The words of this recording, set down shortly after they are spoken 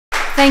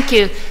Thank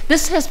you.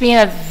 This has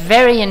been a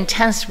very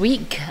intense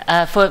week.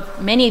 For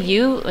many of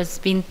you, it's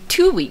been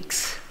 2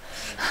 weeks.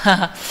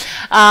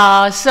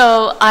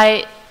 So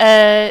I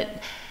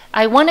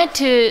wanted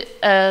to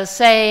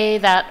say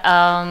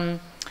that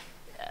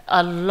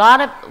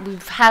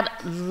we've had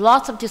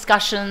lots of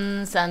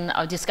discussions, and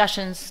our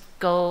discussions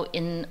go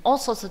in all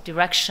sorts of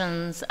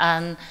directions,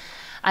 and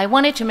I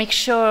wanted to make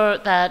sure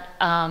that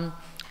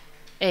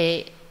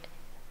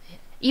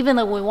even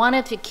though we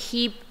wanted to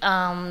keep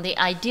the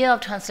idea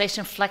of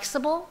translation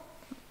flexible,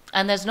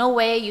 and there's no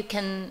way you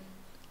can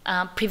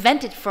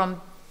prevent it from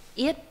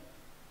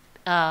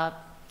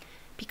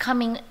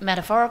becoming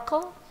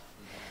metaphorical,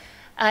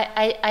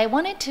 I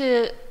wanted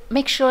to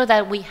make sure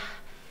that we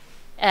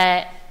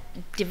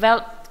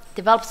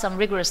develop some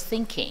rigorous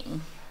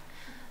thinking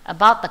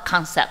about the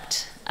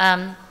concept.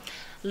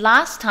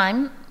 Last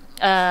time,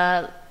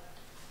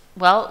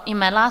 well, in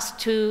my last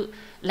 2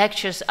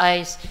 lectures,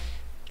 I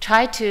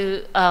tried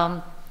to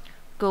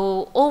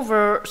go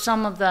over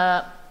some of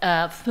the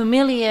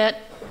familiar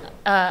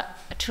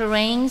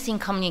terrains in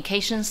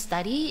communication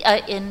study,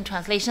 in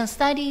translation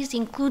studies,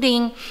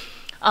 including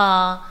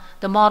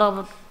the model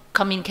of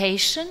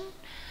communication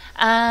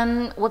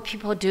and what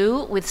people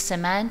do with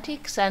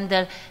semantics and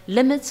the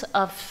limits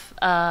of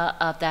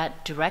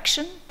that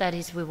direction. That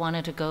is, we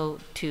wanted to go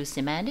to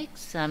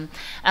semantics and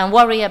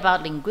worry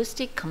about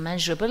linguistic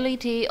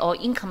commensurability or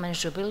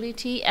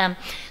incommensurability.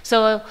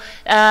 So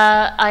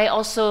I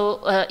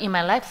also, in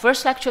my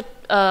first lecture,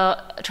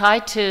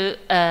 tried to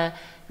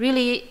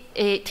really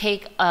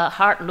take a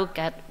hard look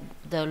at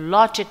the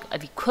logic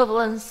of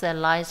equivalence that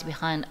lies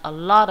behind a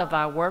lot of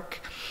our work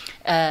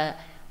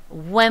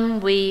when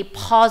we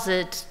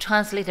posit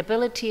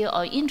translatability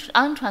or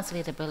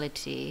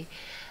untranslatability.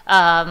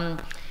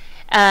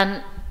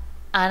 And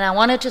I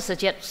wanted to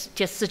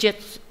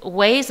suggest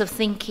ways of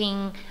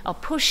thinking or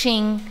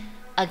pushing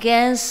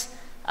against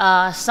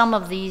some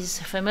of these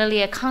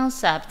familiar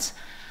concepts.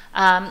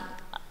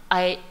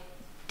 I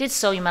did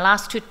so in my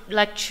last 2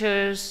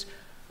 lectures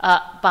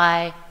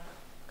by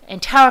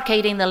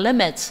interrogating the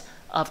limits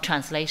of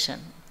translation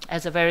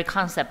as a very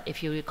concept,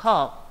 if you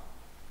recall.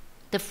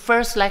 The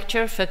first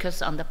lecture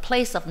focused on the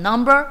place of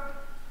number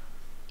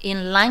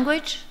in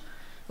language,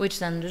 which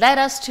then led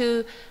us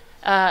to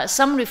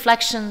some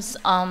reflections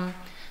on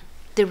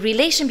the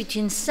relation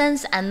between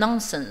sense and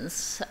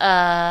nonsense,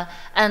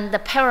 and the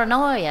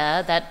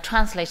paranoia that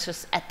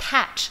translators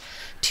attach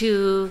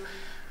to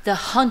the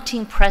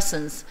haunting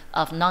presence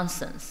of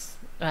nonsense,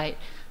 right?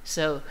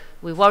 So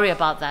we worry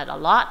about that a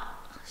lot,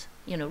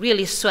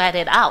 really sweat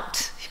it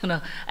out,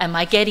 am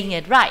I getting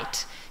it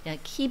right?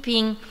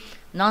 Keeping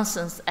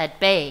nonsense at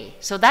bay.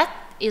 So that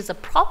is a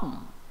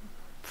problem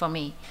for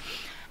me.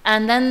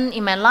 And then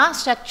in my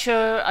last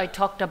lecture, I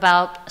talked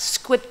about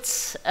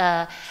scripts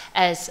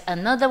as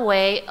another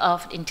way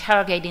of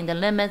interrogating the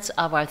limits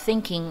of our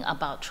thinking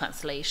about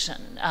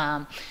translation.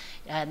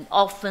 And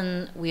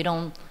often we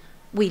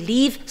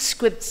leave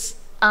scripts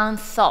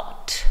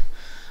unthought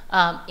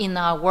in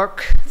our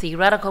work,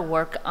 theoretical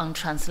work on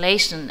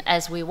translation,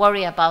 as we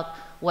worry about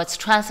what's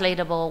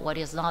translatable, what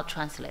is not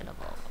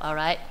translatable, all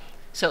right?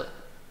 So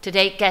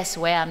today, guess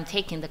where I'm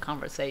taking the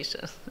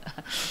conversation?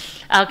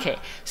 Okay,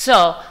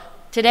 so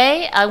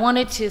today I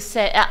wanted to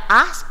say,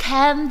 ask,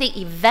 can the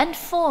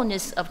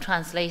eventfulness of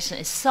translation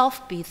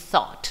itself be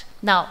thought?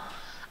 Now,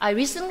 I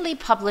recently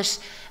published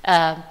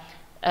an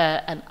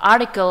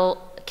article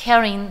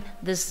carrying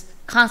this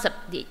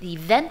concept, the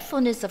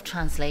eventfulness of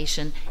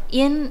translation,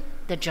 in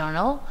the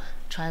journal,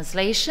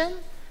 Translation,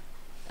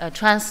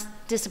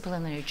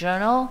 Transdisciplinary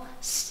Journal.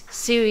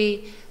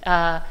 Siri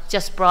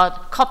just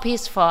brought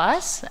copies for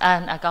us,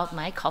 and I got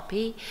my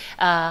copy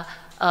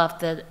of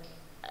the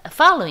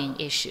following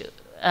issue.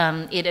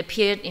 It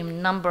appeared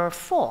in number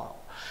 4.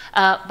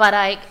 But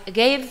I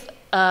gave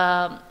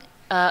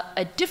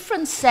a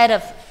different set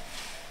of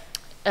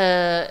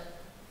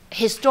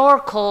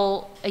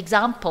historical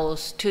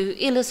examples to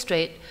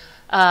illustrate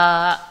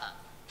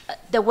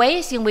the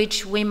ways in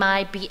which we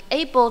might be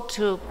able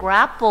to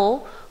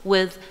grapple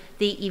with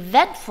the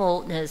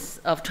eventfulness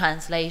of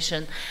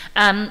translation.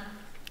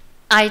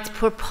 I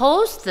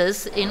proposed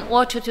this in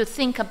order to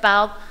think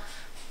about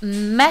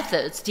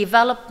methods,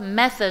 develop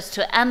methods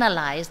to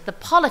analyze the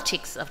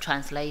politics of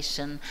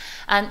translation.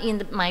 And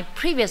in my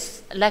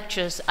previous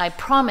lectures, I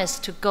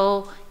promised to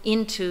go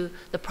into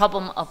the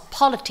problem of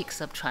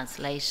politics of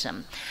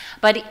translation.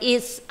 But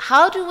it's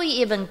how do we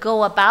even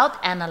go about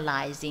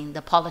analyzing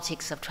the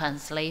politics of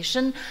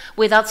translation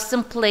without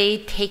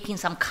simply taking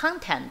some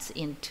contents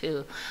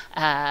into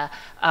our,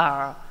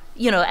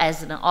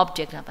 as an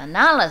object of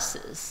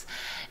analysis?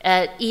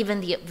 Even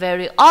the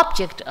very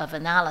object of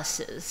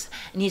analysis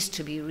needs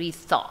to be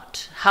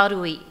rethought. How do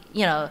we,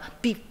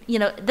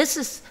 this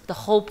is the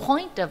whole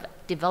point of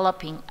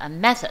developing a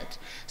method.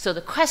 So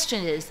the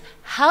question is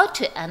how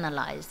to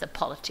analyze the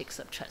politics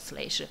of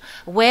translation.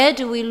 Where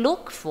do we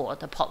look for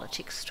the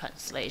politics of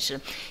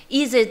translation?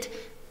 Is it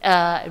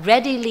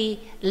readily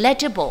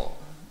legible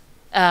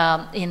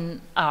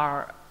in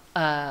our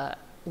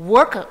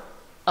work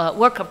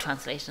of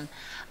translation?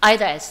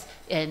 either as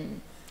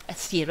in a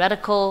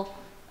theoretical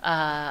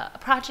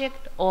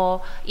project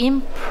or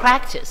in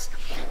practice.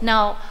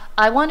 Now,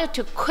 I wanted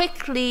to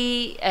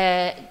quickly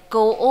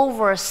go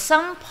over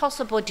some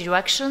possible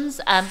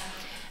directions and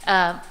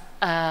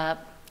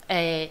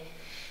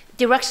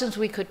directions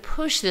we could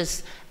push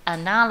this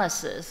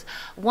analysis.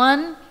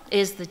 One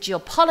is the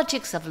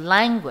geopolitics of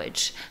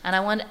language, and I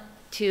want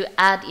to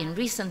add in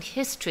recent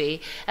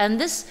history, and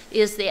this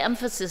is the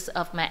emphasis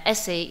of my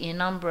essay in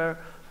number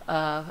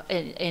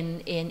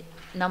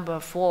number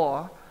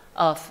 4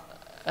 of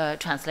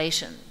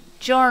translation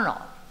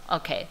journal.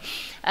 Okay,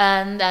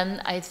 and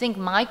then I think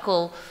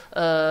Michael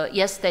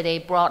yesterday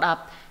brought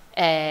up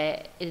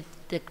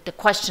the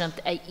question of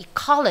the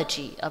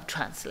ecology of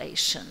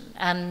translation,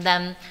 and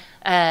then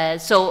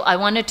so I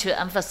wanted to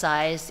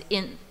emphasize,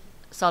 in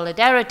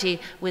solidarity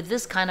with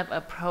this kind of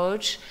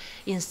approach,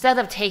 instead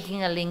of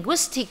taking a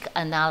linguistic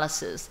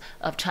analysis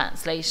of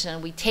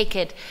translation, we take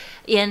it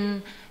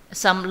in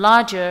some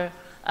larger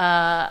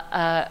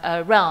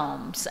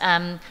realms.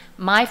 And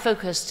my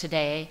focus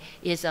today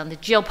is on the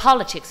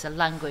geopolitics of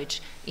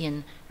language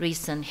in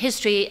recent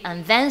history.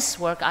 And Vance's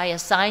work, I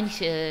assigned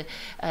a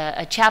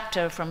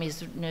chapter from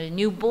his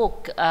new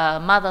book,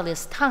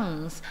 Motherless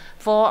Tongues,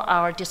 for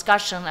our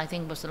discussion, I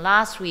think it was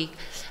last week,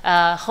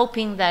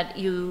 hoping that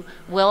you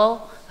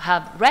will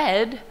have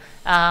read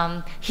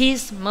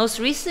his most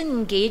recent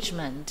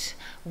engagement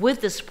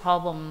with this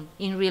problem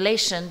in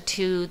relation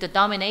to the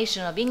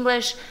domination of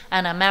English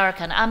and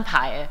American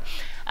empire.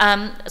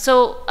 And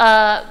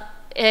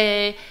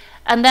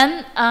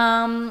then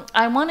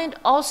I wanted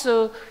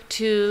also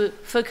to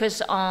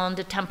focus on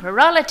the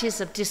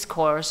temporalities of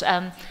discourse.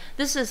 And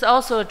this is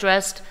also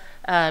addressed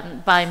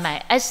by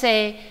my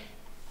essay.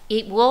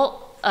 It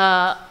will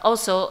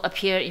also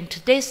appear in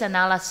today's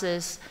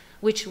analysis,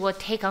 which will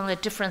take on a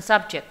different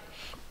subject.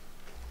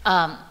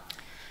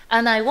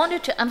 And I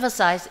wanted to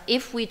emphasize,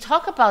 if we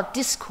talk about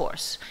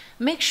discourse,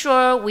 make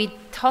sure we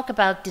talk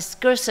about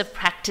discursive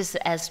practice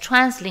as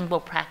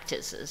translingual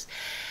practices.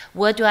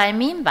 What do I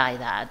mean by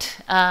that?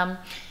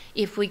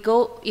 If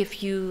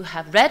you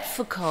have read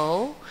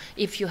Foucault,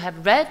 if you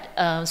have read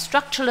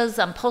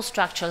structuralism and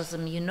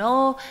post-structuralism, you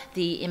know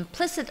the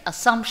implicit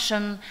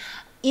assumption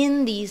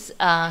in these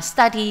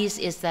studies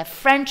is that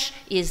French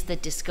is the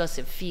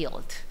discursive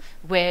field,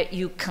 where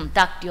you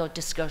conduct your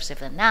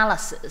discursive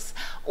analysis,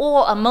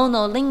 or a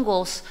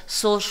monolingual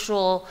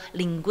social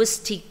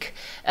linguistic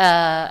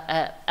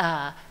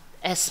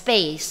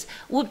space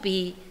would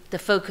be the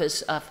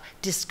focus of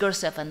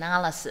discursive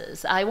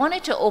analysis. I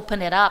wanted to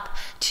open it up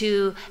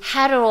to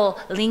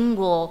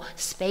heterolingual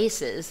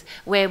spaces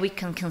where we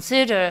can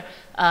consider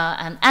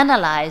and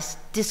analyze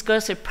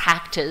discursive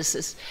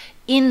practices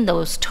in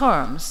those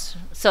terms.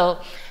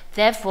 So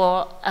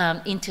therefore,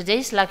 in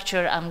today's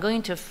lecture, I'm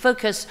going to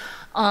focus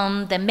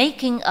on the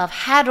making of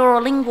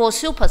heterolingual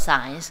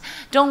superscience.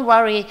 Don't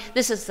worry,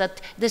 this is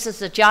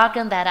the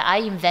jargon that I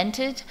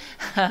invented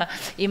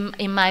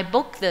in my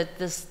book,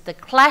 The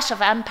Clash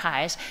of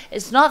Empires.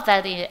 It's not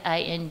that I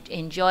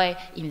enjoy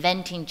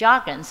inventing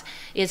jargons.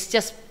 It's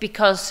just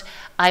because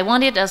I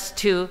wanted us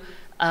to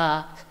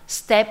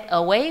step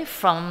away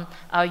from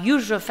our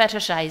usual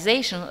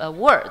fetishization of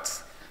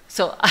words.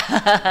 So,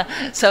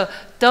 so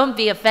don't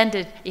be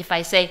offended if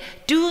I say,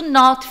 do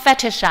not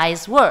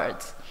fetishize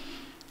words.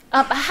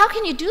 How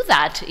can you do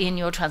that in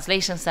your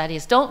translation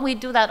studies? Don't we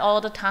do that all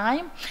the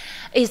time?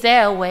 Is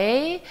there a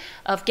way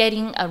of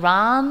getting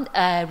around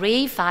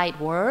reified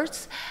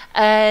words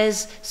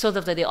as sort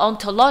of the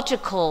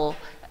ontologically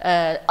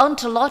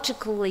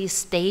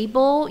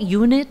stable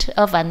unit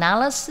of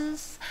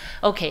analysis?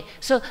 Okay,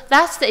 so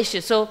that's the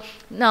issue. So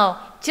now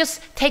just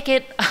take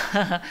it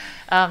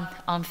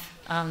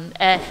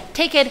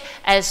take it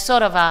as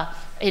sort of a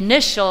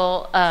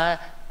initial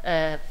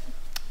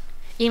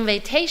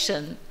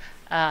invitation,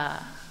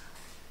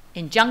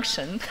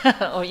 injunction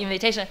or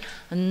invitation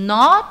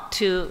not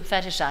to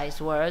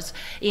fetishize words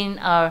in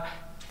our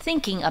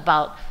thinking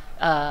about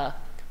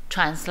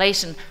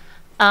translation.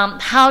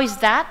 How is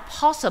that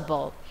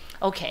possible?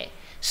 Okay,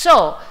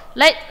 so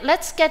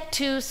let's get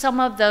to some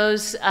of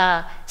those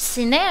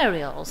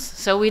scenarios.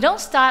 So we don't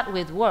start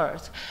with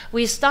words.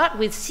 We start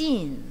with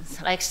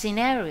scenes, like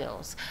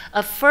scenarios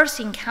of first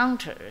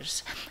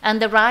encounters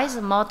and the rise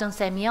of modern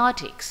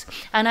semiotics.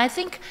 And I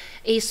think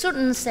a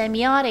certain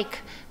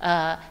semiotic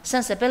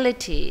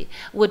sensibility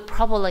would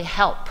probably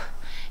help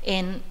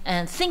in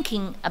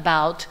thinking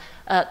about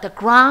the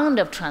ground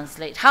of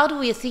translation. How do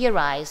we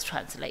theorize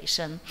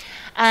translation?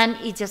 And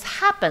it just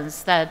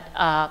happens that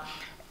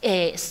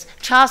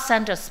Charles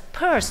Sanders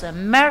Peirce, an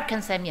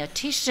American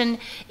semiotician,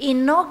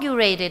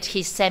 inaugurated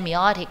his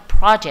semiotic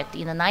project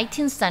in the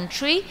 19th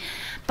century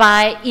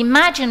by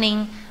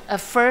imagining a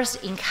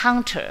first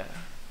encounter.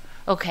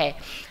 Okay,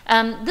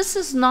 this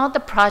is not the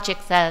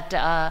project that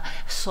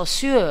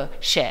Saussure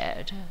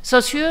shared.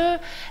 Saussure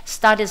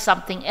started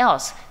something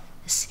else,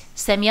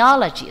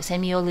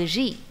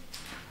 semiology,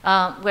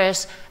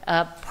 whereas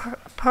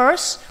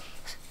Peirce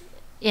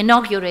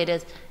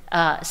inaugurated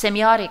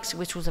semiotics,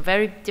 which was a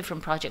very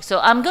different project. So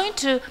I'm going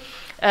to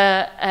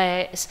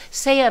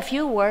say a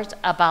few words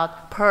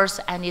about Peirce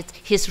and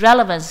his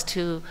relevance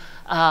to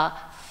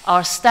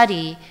our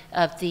study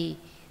of the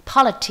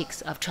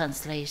politics of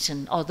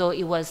translation, although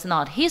it was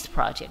not his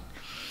project.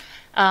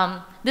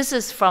 This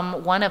is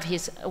from one of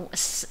his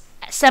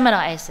seminal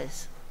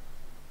essays.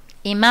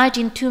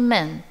 Imagine two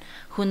men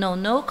who know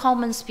no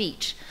common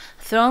speech,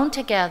 thrown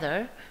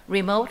together,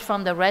 remote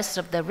from the rest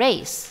of the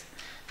race.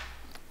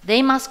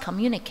 They must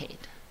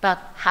communicate, but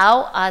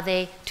how are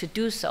they to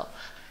do so?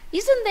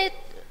 Isn't it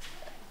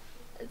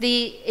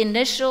the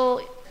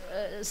initial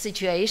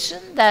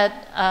situation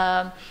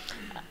that,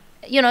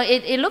 you know,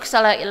 it looks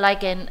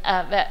like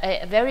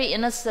a very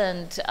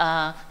innocent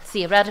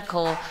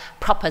theoretical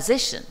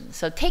proposition.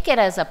 So take it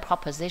as a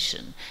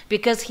proposition,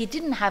 because he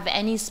didn't have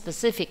any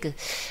specific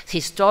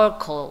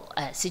historical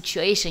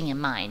situation in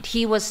mind.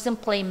 He was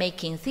simply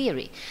making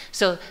theory.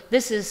 So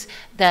this is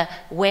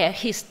where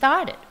he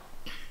started.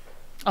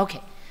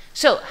 Okay,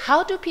 so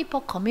how do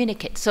people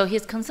communicate? So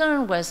his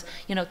concern was,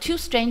 you know, two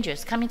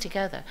strangers coming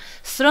together,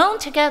 thrown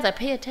together,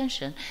 pay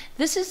attention.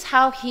 This is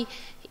how he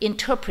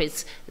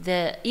interprets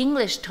the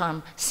English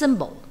term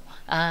symbol.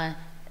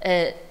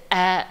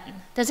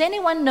 Does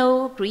anyone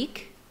know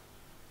Greek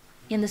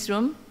in this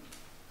room?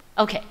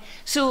 Okay,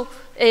 so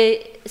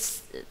the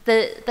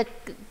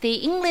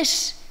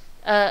English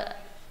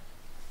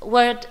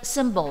word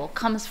symbol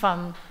comes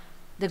from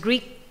the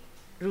Greek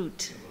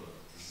root.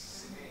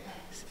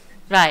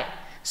 Right,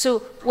 so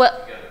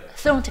what?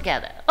 Thrown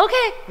together.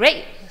 Okay,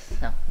 great.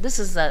 So this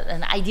is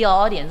an ideal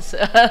audience,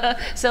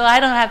 so I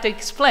don't have to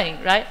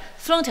explain, right?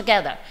 Thrown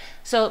together.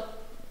 So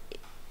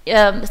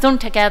thrown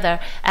together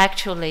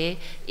actually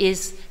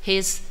is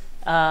his,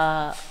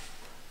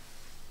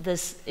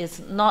 this is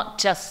not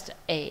just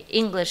an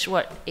English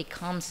word. It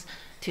comes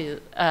to,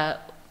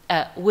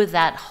 with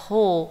that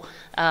whole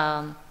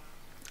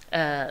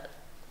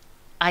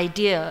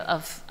idea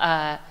of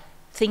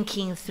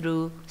thinking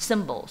through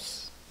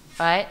symbols,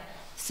 right?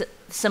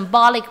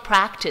 Symbolic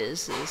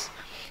practices,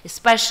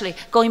 especially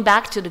going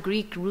back to the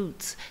Greek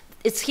roots.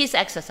 It's his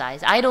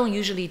exercise. I don't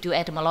usually do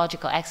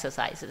etymological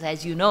exercises.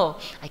 As you know,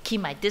 I keep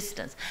my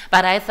distance.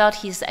 But I thought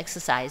his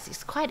exercise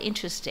is quite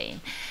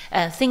interesting,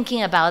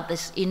 thinking about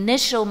this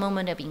initial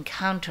moment of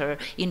encounter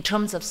in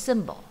terms of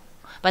symbol,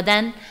 but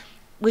then,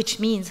 which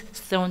means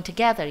thrown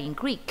together in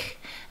Greek.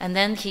 And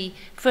then he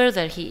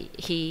further,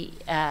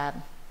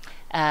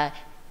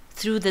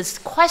 through this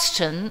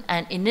question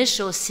and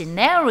initial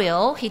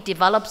scenario, he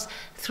develops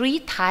three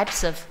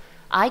types of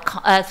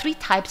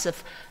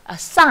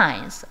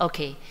signs.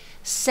 Okay.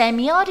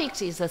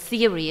 Semiotics is a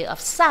theory of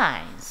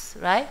signs,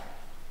 right?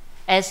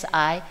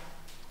 S-I-G-N,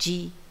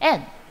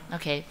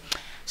 okay?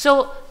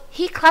 So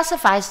he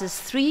classifies these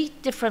three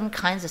different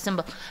kinds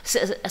of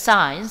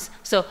signs.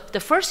 So the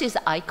first is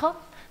icon,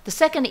 the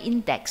second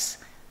index,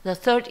 the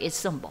third is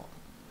symbol,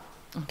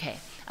 okay?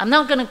 I'm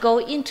not going to go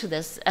into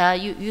this.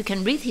 You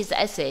can read his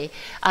essay.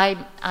 I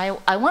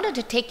wanted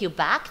to take you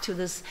back to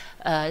this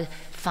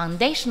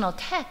foundational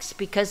text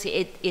because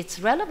it's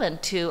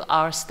relevant to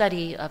our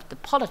study of the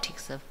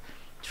politics of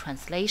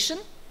translation.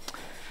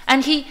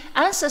 And he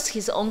answers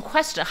his own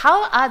question.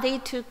 How are they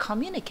to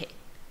communicate?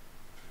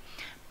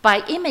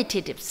 By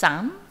imitative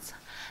sounds,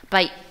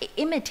 by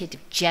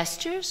imitative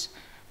gestures,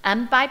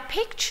 and by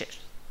pictures.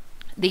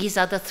 These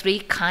are the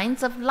three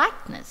kinds of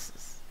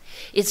likenesses.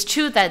 It's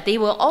true that they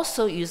will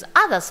also use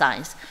other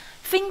signs,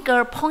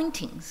 finger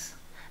pointings,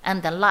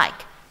 and the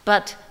like,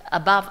 but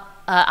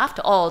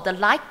after all, the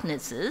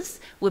likenesses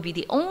will be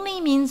the only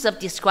means of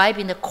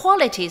describing the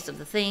qualities of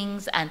the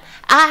things and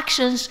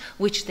actions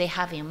which they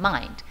have in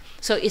mind.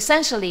 So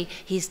essentially,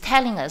 he's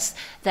telling us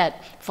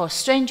that for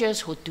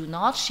strangers who do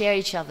not share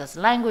each other's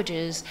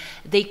languages,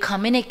 they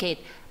communicate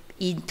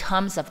in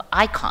terms of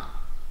icon.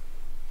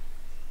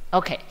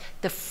 Okay,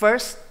 the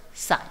first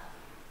sign,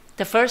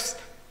 the first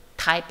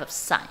type of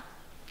sign.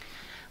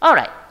 All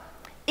right,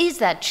 is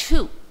that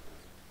true?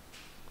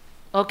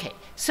 Okay,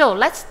 so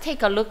let's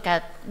take a look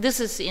at, this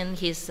is in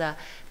his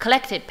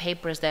collected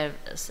papers,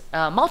 there's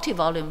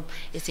multi-volume,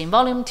 it's in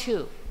volume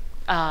 2,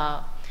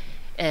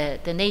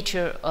 the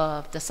nature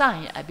of the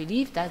sign, I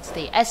believe that's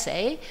the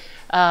essay.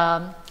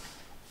 All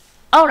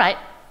right,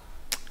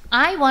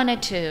 I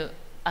wanted to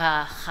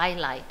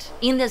highlight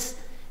in this,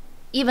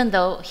 even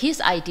though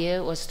his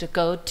idea was to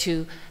go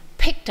to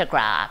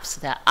pictographs,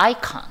 the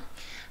icon,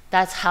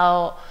 that's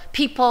how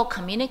people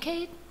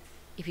communicate.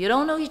 If you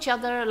don't know each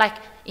other, like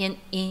in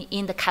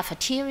the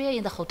cafeteria,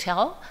 in the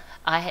hotel,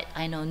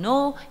 I know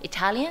no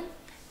Italian,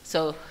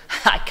 so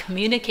I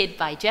communicate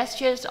by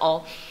gestures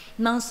or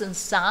nonsense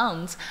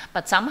sounds,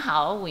 but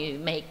somehow we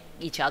make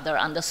each other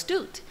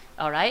understood,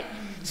 all right?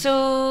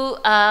 So,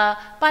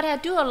 but I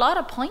do a lot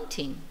of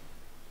pointing.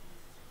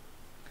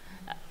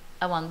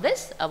 I want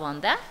this, I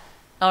want that,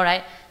 all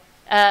right?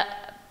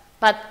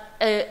 But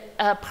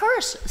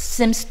Peirce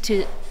seems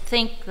to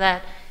think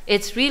that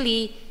it's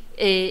really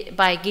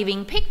by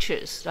giving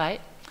pictures,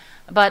 right?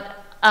 But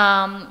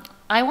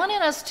I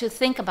wanted us to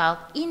think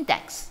about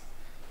index,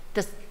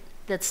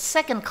 the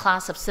second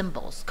class of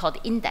symbols called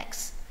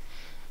index,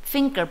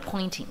 finger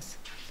pointings.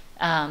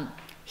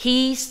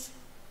 he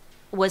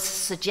was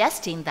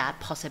suggesting that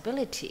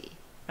possibility,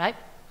 right?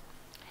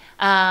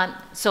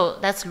 So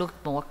let's look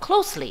more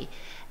closely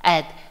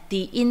at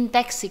the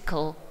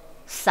indexical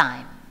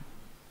sign.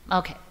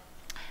 Okay.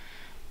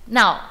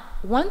 Now,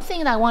 one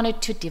thing that I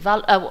wanted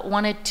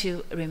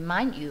to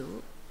remind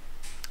you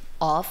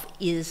of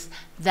is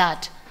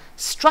that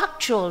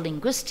structural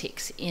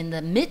linguistics in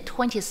the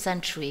mid-20th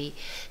century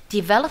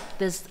developed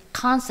this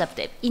concept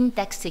of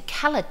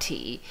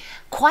indexicality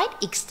quite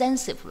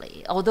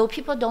extensively, although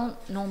people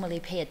don't normally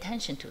pay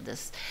attention to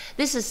this.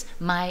 This is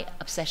my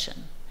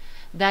obsession.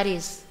 That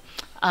is,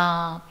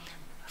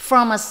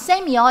 from a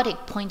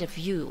semiotic point of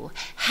view,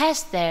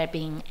 has there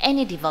been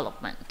any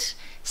development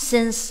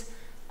since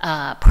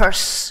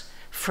Peirce's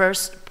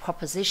first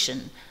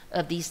proposition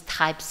of these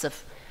types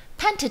of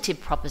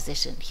tentative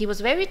proposition? He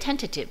was very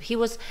tentative. He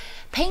was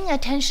paying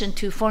attention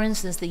to, for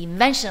instance, the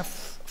invention of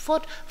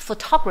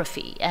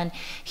photography, and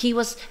he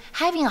was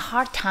having a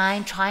hard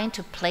time trying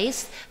to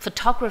place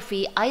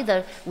photography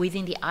either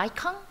within the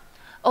icon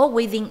or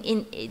within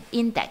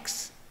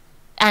index.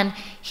 And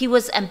he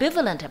was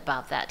ambivalent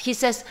about that. He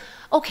says,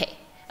 okay,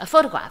 a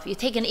photograph, you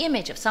take an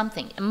image of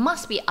something, it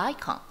must be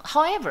icon.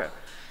 However,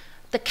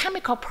 the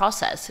chemical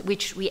process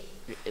which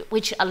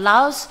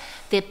allows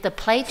the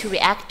plate to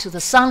react to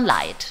the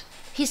sunlight,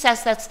 he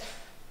says that's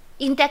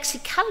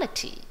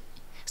indexicality.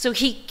 So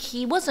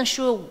he wasn't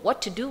sure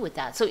what to do with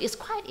that. So it's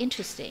quite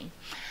interesting.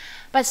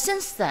 But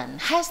since then,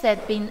 has there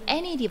been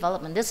any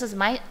development? This is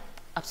my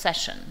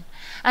obsession.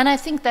 And I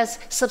think that's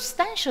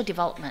substantial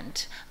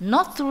development,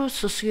 not through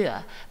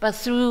Saussure, but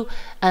through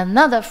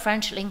another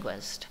French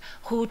linguist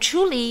who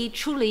truly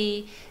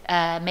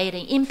made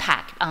an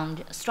impact on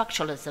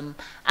structuralism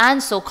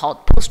and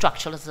so-called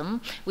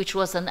post-structuralism, which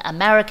was an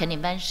American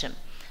invention.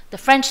 The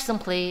French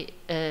simply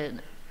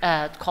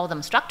call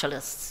them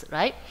structuralists,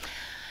 right?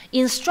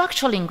 In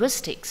structural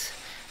linguistics,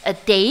 a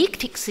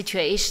deictic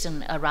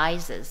situation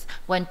arises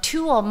when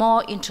two or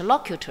more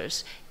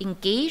interlocutors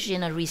engage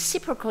in a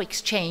reciprocal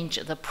exchange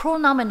of the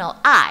pronominal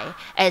I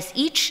as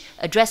each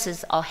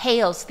addresses or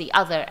hails the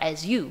other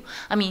as you.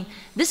 I mean,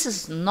 this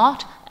is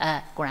not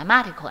a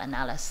grammatical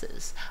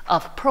analysis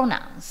of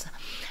pronouns.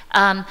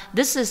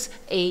 This is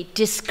a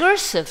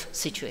discursive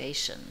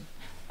situation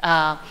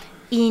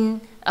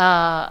in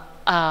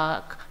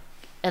a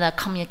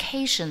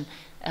communication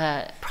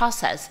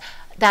process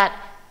that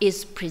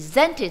is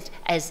presented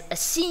as a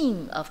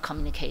scene of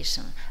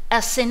communication,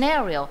 a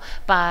scenario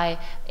by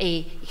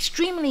an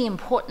extremely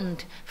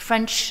important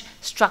French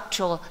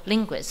structural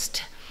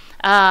linguist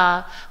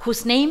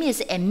whose name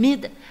is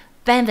Émile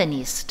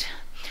Benveniste,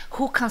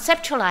 who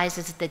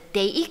conceptualizes the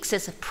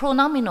deixis of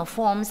pronominal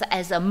forms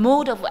as a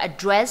mode of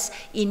address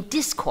in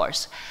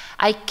discourse.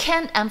 I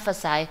can't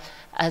emphasize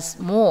as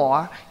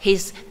more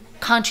his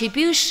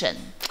contribution.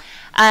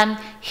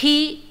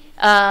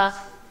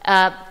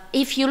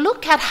 If you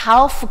look at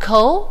how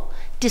Foucault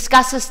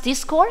discusses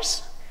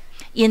discourse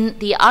in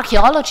the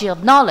archaeology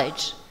of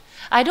knowledge,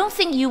 I don't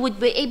think you would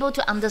be able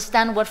to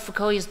understand what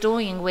Foucault is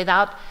doing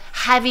without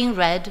having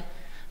read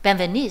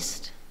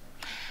Benveniste.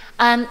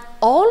 And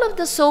all of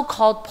the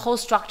so-called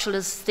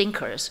post-structuralist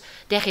thinkers,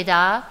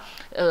 Derrida,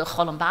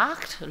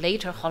 Hollenbach,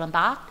 later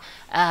Hollenbach,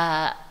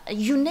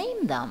 you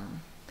name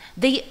them,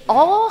 they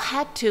all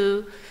had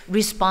to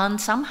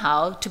respond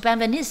somehow to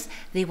Benveniste.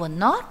 They were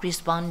not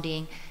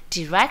responding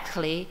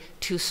directly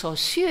to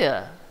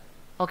Saussure.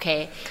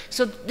 Okay,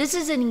 so this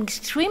is an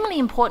extremely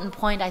important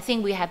point. I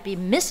think we have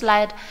been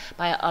misled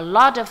by a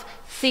lot of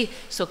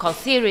so-called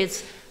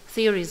theories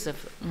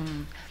of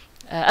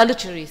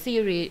literary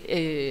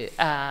theory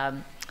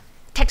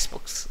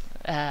textbooks.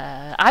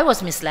 I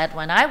was misled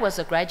when I was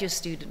a graduate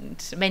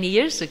student many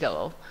years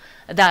ago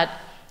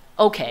that,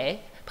 okay,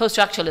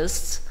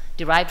 post-structuralists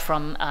derived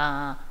from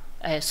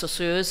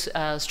Saussure's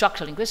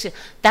structural linguistics.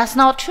 That's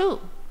not true.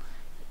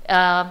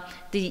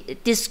 The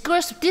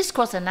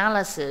discourse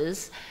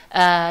analysis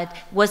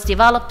was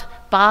developed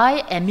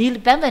by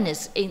Émile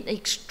Benveniste, an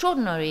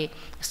extraordinary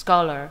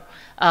scholar.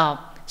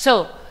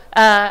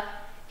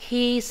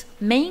 His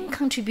main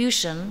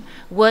contribution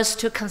was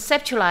to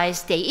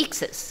conceptualize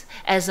deixis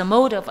as a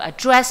mode of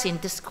address in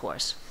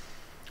discourse.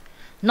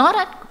 Not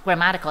a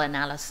grammatical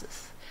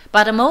analysis,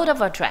 but a mode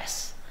of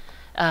address.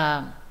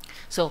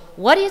 So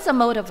what is a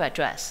mode of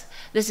address?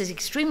 This is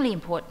extremely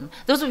important.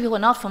 Those of you who are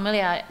not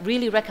familiar, I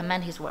really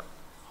recommend his work.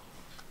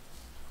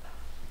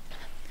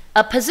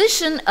 A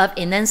position of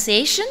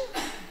enunciation,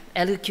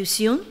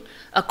 elocution,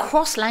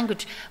 across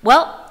language.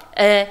 Well,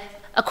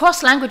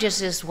 across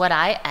languages is what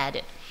I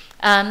added.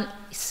 Émile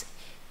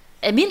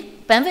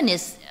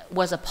Benveniste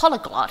was a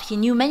polyglot. He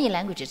knew many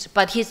languages,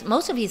 but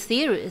most of his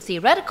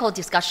theoretical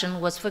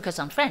discussion was focused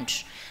on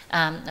French.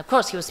 Of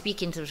course, he was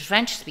speaking to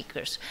French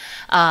speakers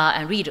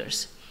and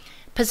readers.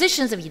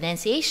 Positions of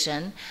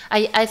enunciation,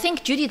 I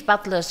think Judith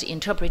Butler's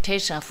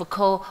interpretation of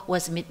Foucault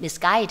was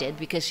misguided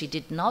because she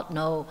did not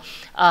know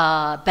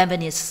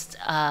Benveniste's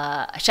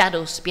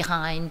shadows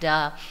behind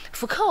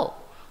Foucault.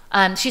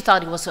 And she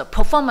thought it was a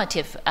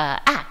performative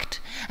act.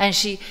 And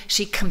she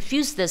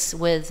confused this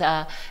with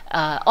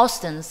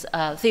Austin's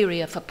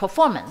theory of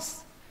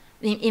performance.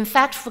 In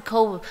fact,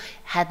 Foucault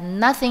had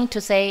nothing to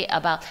say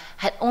about,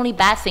 had only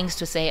bad things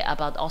to say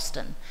about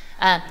Austin.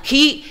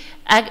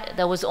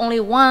 There was only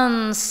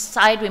one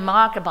side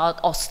remark about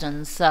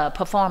Austin's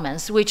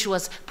performance, which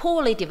was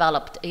poorly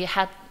developed. It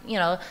had,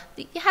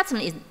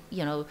 some,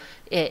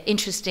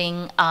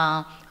 interesting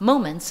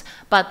moments,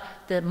 but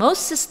the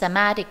most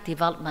systematic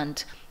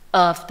development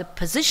of the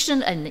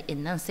position and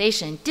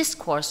enunciation in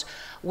discourse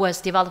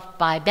was developed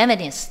by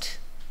Benveniste.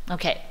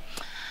 Okay.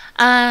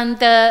 And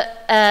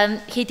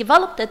he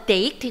developed a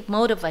deictic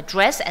mode of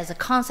address as a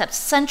concept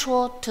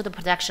central to the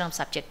production of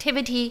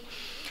subjectivity.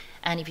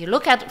 And if you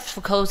look at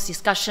Foucault's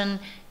discussion,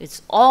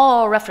 it's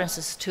all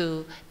references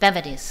to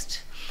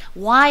Benveniste.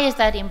 Why is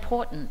that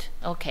important?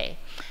 Okay.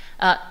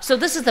 So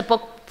this is the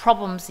book,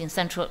 Problems in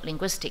Central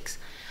Linguistics.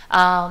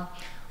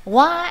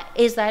 Why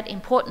is that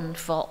important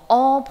for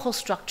all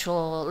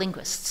post-structural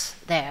linguists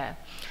there?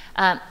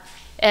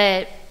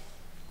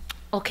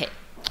 Okay,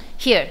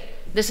 here,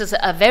 this is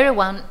a very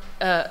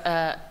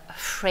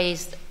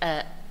phrased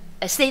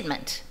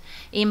statement.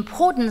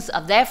 Importance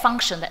of their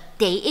function, that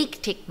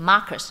deictic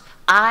markers,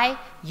 I,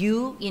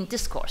 you, in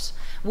discourse,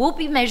 will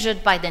be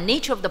measured by the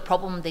nature of the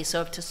problem they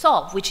serve to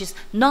solve, which is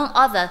none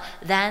other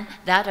than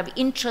that of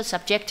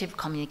intrasubjective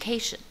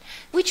communication,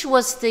 which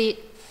was the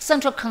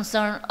central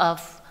concern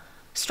of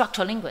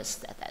structural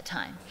linguists at that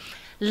time.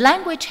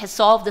 Language has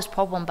solved this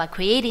problem by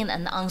creating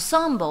an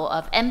ensemble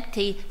of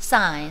empty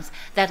signs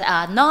that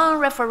are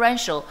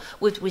non-referential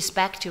with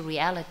respect to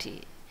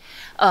reality.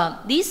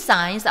 These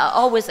signs are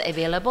always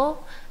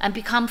available and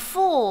become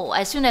full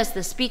as soon as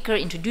the speaker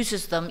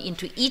introduces them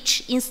into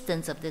each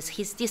instance of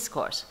his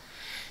discourse.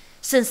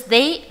 Since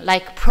they,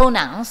 like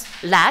pronouns,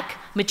 lack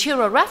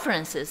material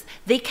references,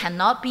 they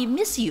cannot be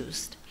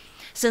misused.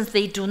 Since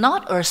they do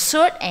not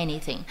assert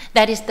anything,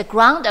 that is, the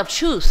ground of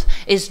truth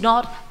is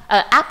not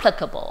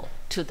applicable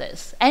to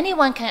this.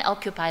 Anyone can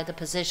occupy the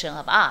position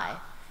of I.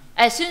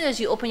 As soon as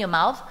you open your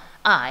mouth,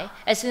 I.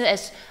 As soon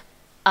as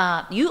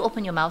you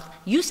open your mouth,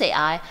 you say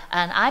I,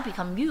 and I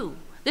become you.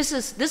 This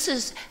is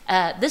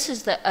a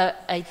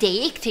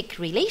deictic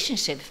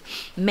relationship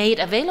made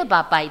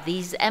available by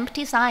these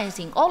empty signs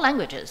in all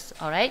languages.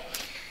 All right.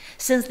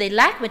 Since they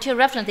lack material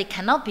reference, they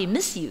cannot be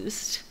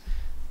misused.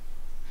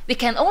 They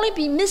can only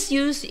be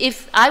misused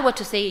if I were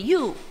to say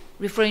you,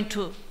 referring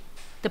to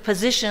the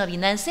position of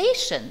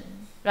enunciation,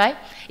 right?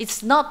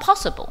 It's not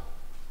possible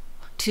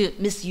to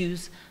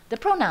misuse the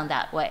pronoun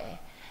that way.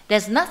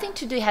 There's nothing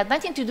to do, it has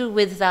nothing to do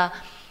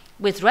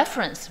with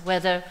reference,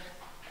 whether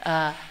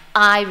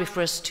I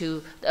refers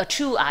to a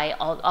true I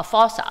or a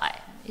false I.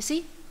 You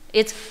see?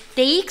 It's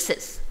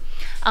deixis.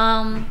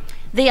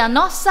 They are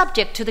not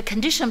subject to the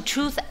condition of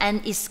truth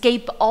and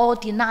escape all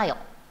denial.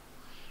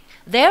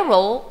 Their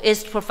role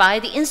is to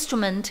provide the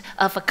instrument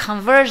of a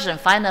conversion.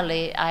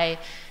 Finally, I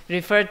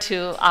refer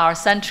to our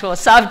central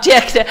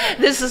subject.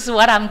 This is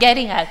what I'm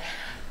getting at.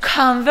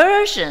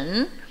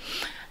 Conversion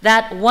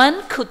that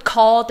one could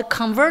call the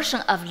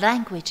conversion of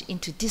language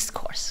into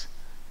discourse.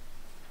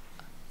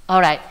 All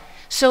right.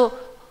 So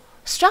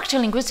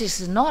structural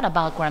linguistics is not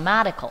about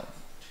grammatical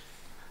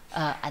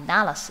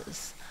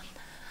analysis.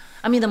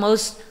 I mean, the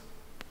most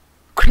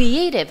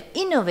creative,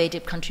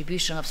 innovative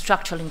contribution of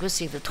structural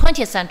linguistics of the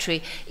 20th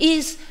century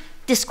is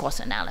discourse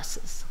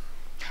analysis.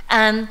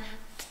 And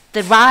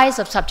the rise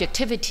of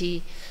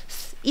subjectivity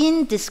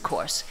in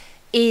discourse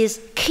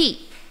is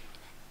key.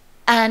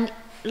 And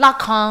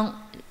Lacan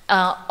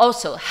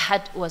also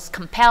was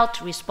compelled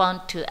to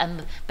respond to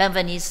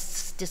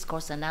Benveniste's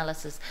discourse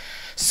analysis.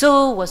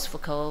 So was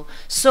Foucault,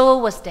 so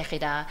was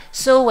Derrida,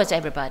 so was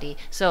everybody.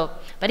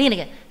 But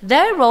again,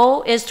 their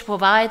role is to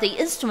provide the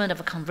instrument of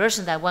a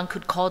conversion that one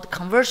could call the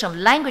conversion of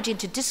language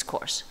into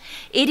discourse.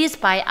 It is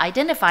by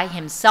identifying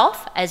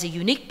himself as a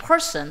unique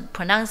person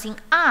pronouncing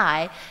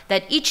I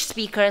that each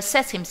speaker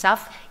sets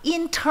himself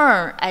in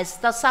turn as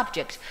the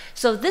subject.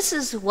 So this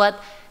is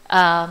what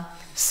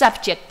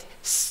subject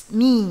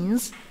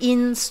means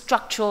in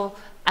structural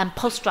and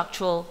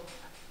post-structural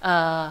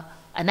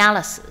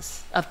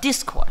analysis of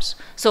discourse.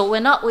 So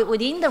we're not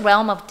within the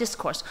realm of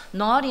discourse,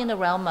 not in the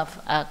realm of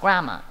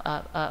grammar,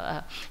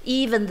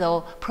 even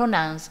though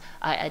pronouns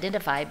are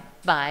identified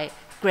by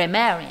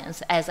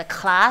grammarians as a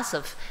class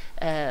of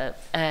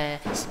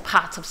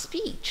parts of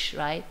speech,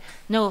 right?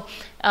 No,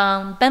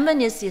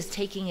 Benveniste is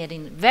taking it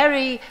in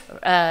very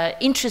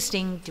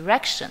interesting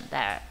direction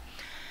there.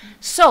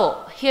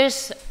 So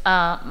here's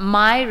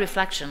my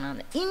reflection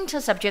on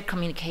intersubject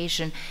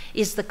communication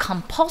is the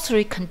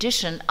compulsory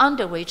condition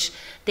under which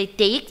the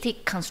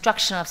deictic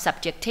construction of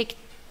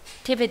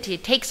subjectivity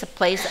takes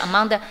place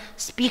among the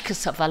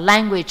speakers of a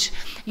language.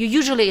 You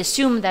usually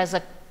assume there's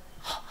a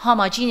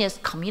homogeneous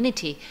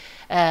community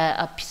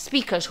of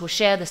speakers who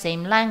share the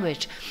same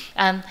language.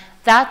 And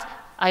that,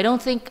 I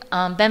don't think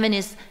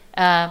Benveniste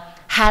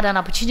had an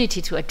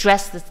opportunity to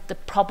address the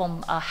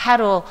problem of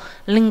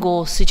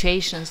heterolingual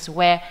situations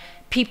where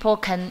people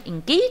can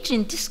engage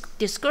in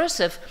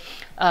discursive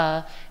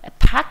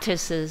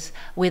practices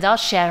without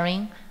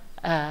sharing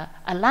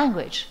a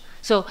language.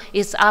 So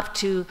it's up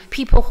to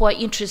people who are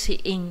interested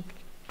in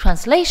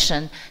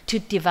translation to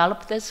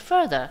develop this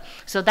further.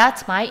 So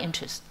that's my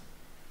interest.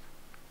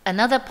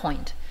 Another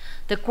point,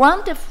 the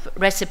ground of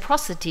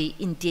reciprocity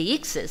in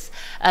DXs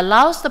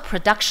allows the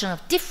production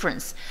of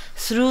difference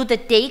through the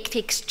deictic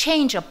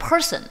exchange of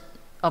person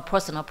or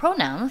personal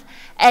pronouns,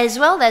 as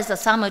well as the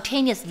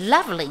simultaneous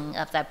leveling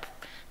of that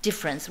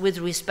difference with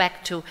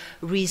respect to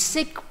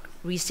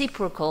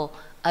reciprocal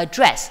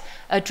address.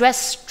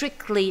 Address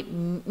strictly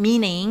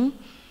meaning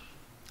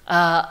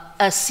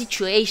a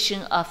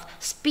situation of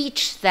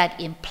speech that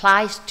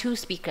implies two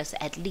speakers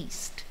at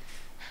least,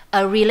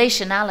 a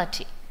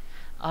relationality,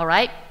 all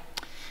right?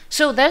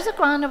 So there's a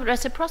ground of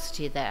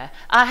reciprocity there.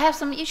 I have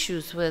some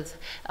issues with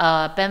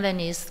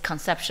Benveniste's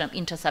conception of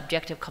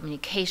intersubjective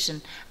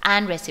communication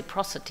and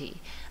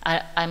reciprocity.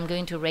 I'm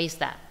going to raise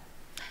that.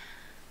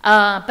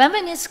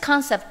 Benveniste's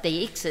concept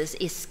DXs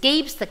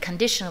escapes the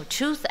condition of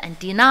truth and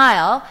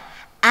denial,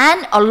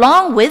 and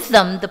along with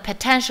them, the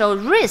potential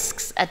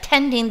risks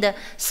attending the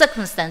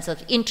circumstance of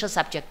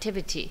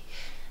intersubjectivity.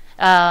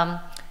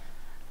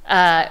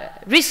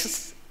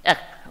 Risks,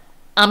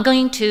 I'm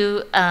going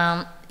to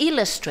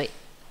illustrate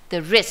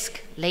the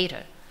risk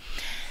later.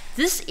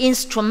 This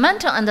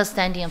instrumental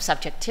understanding of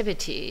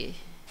subjectivity,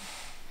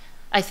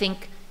 I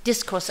think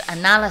discourse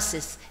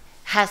analysis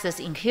has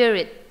this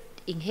inherent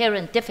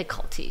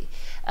difficulty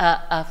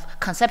of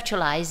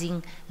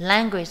conceptualizing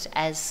language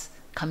as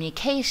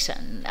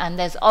communication, and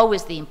there's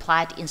always the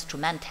implied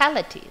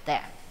instrumentality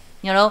there.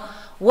 You know,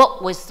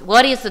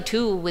 what is the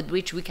tool with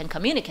which we can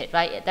communicate,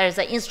 right? There's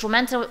an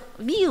instrumental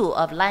view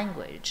of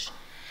language.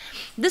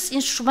 This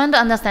instrumental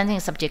understanding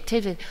of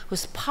subjectivity,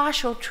 whose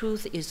partial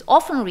truth is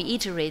often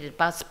reiterated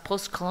by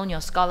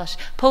post-colonial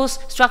scholarship,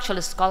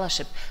 post-structuralist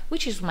scholarship,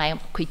 which is my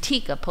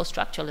critique of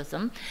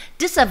post-structuralism,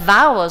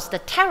 disavows the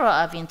terror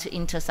of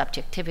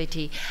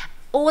intersubjectivity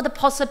or the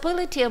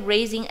possibility of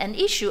raising an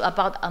issue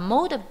about a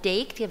mode of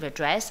deictive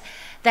address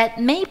that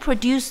may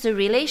produce the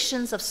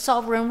relations of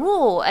sovereign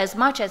rule as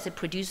much as it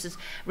produces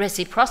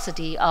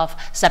reciprocity of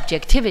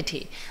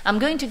subjectivity. I'm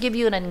going to give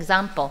you an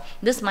example.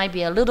 This might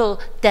be a little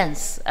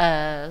dense,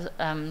 but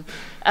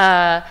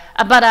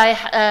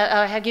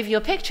I'll give you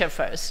a picture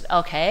first,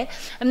 okay?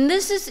 And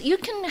this is, you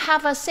can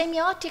have a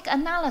semiotic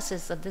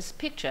analysis of this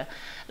picture.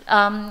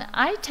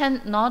 I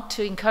tend not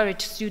to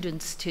encourage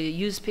students to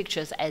use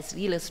pictures as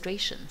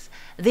illustrations.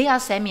 They are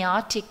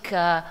semiotic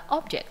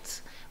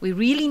objects. We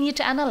really need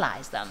to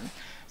analyze them.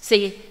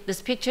 See,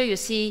 this picture, you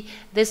see,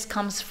 this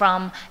comes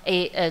from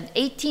an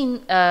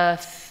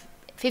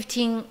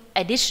 1815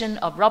 edition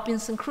of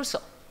Robinson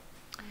Crusoe.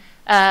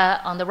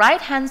 On the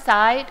right-hand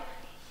side,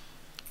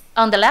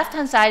 on the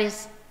left-hand side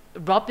is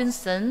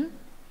Robinson,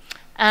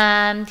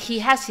 and he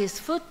has his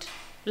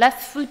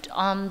left foot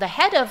on the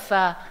head of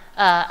a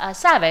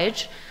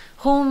savage,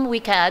 whom we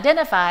can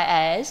identify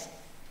as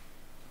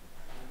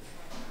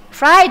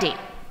Friday.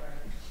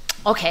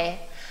 Okay.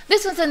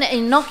 This is an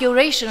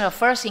inauguration of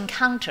first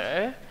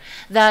encounter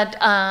that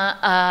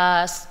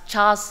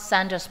Charles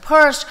Sanders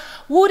Peirce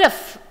would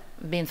have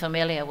been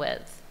familiar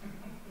with.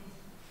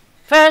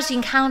 First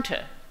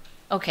encounter.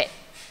 Okay.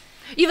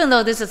 Even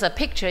though this is a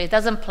picture, it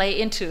doesn't play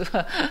into...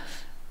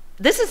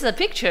 This is a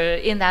picture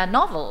in that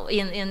novel,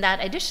 in that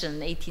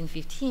edition,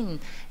 1815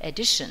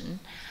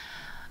 edition.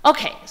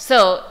 Okay,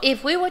 so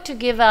if we were to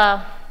give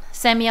a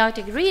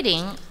semiotic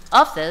reading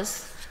of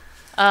this,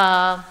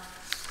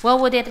 what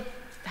would it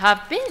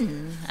have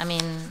been? I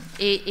mean,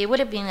 it would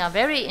have been a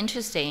very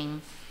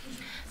interesting.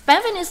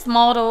 Benveniste's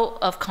model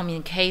of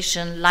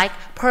communication, like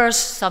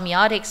Peirce's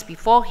semiotics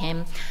before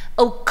him,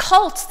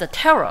 occults the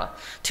terror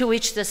to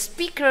which the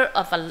speakers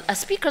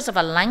of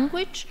a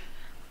language,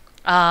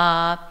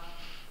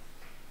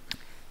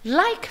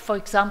 like, for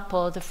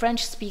example, the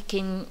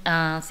French-speaking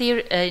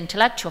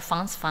intellectual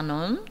Frantz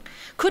Fanon,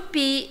 could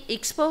be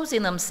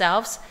exposing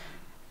themselves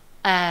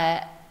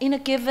in a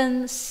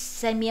given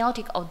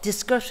semiotic or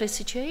discursive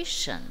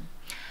situation.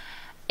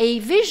 A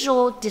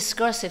visual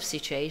discursive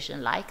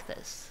situation like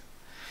this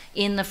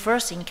in the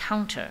first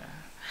encounter.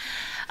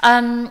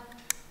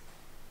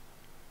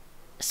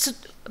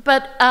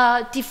 But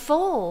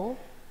Defoe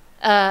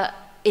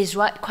is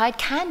quite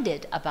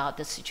candid about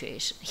the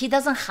situation. He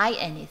doesn't hide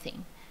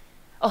anything,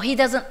 or he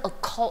doesn't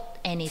occult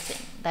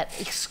anything that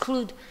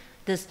exclude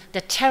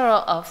the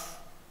terror of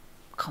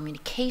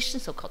communication,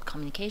 so-called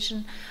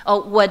communication,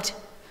 or what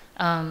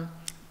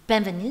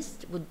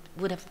Benveniste would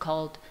have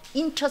called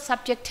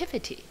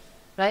intersubjectivity,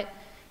 right?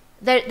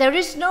 There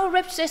is no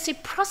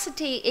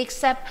reciprocity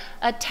except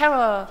a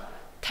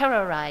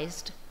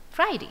terrorized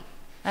Friday,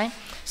 right?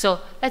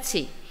 So let's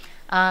see.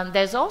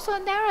 There's also a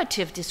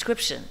narrative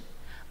description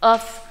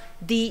of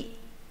a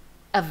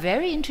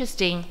very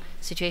interesting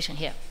situation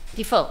here.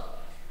 Defoe.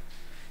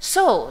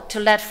 So, to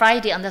let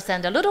Friday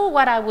understand a little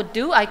what I would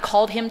do, I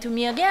called him to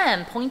me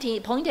again,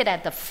 pointed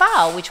at the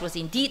fowl, which was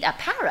indeed a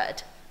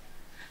parrot.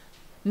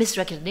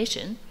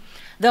 Misrecognition.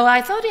 Though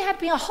I thought it had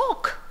been a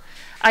hawk,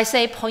 I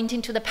say,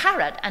 pointing to the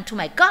parrot and to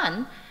my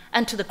gun,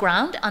 and to the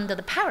ground under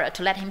the parrot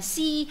to let him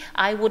see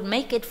I would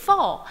make it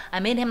fall. I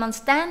made him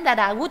understand that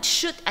I would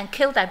shoot and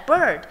kill that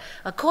bird.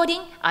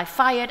 According, I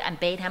fired and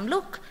bade him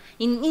look.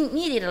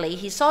 Immediately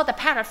he saw the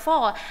parrot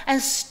fall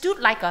and stood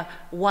like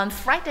one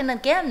frightened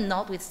again,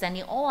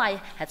 notwithstanding all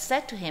I had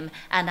said to him,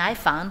 and I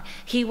found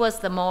he was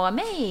the more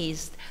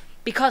amazed,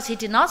 because he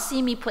did not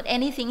see me put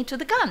anything into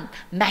the gun,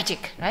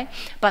 magic, right?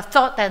 But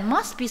thought there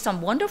must be some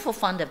wonderful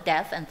fund of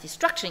death and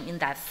destruction in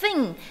that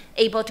thing,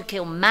 able to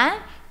kill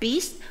man,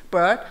 beast,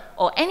 bird,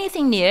 or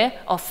anything near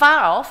or far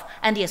off,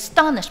 and the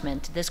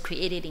astonishment this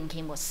created in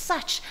him was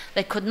such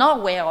that could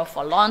not wear off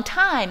for a long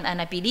time,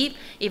 and I believe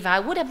if I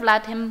would have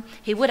let him,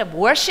 he would have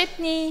worshipped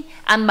me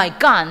and my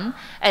gun.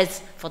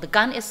 As for the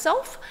gun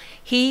itself,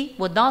 he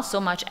would not so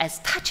much as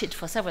touch it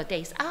for several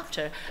days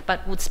after,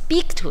 but would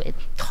speak to it,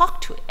 talk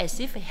to it, as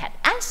if it had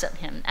answered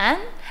him. And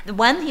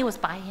when he was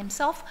by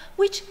himself,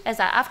 which, as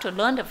I after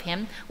learned of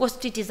him, was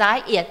to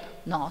desire it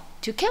not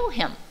to kill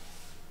him.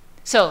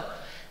 So,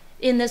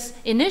 in this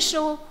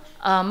initial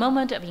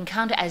moment of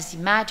encounter, as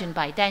imagined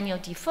by Daniel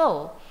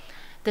Defoe,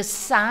 the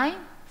sign,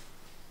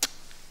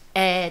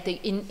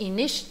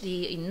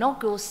 the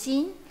inaugural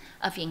scene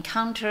of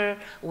encounter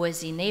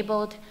was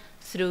enabled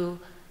through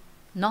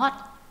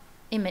not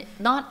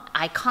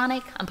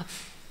iconic,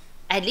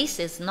 at least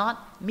it's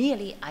not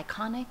merely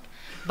iconic,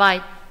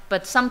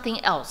 but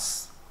something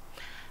else.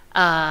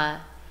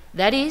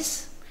 That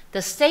is,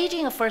 the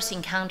staging of first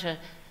encounter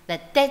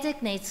that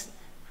designates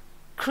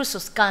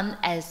Crusoe's gun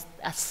as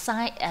a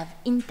sign of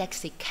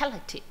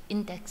indexicality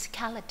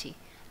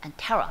and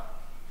terror.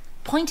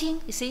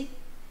 Pointing, you see?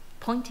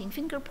 Pointing,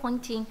 finger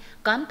pointing,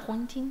 gun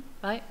pointing,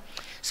 right?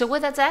 So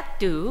what does that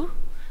do?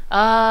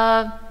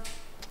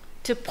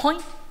 To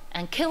point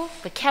and kill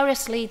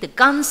vicariously, the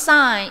gun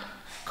sign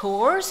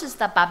coerces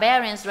the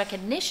barbarian's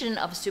recognition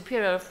of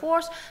superior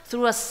force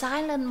through a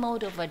silent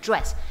mode of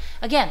address.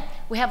 Again,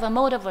 we have a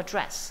mode of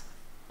address.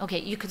 Okay,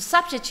 you could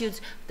substitute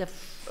the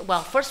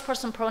first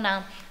person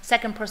pronoun,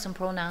 second person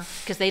pronoun,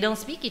 because they don't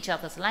speak each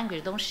other's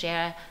language, don't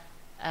share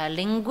a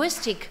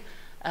linguistic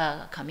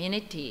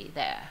community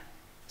there.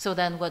 So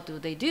then what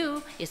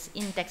do? Is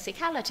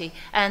indexicality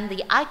and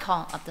the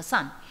icon of the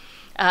sun,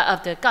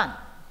 of the gun.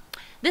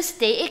 This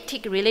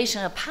deictic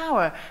relation of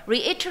power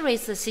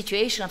reiterates the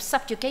situation of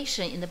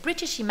subjugation in the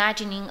British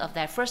imagining of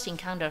their first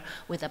encounter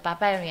with a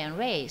barbarian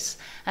race.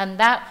 And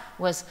that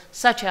was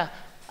such a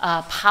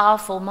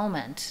powerful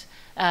moment,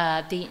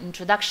 the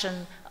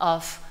introduction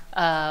of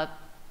the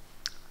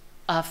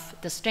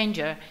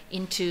stranger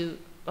into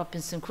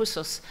Robinson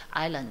Crusoe's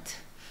island,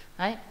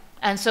 right?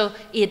 And so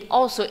it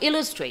also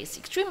illustrates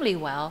extremely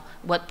well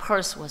what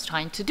Peirce was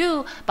trying to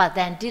do, but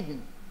then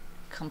didn't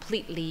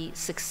completely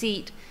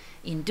succeed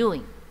in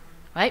doing,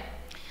 right?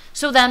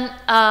 So then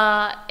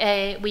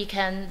we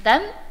can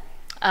then,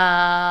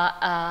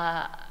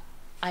 I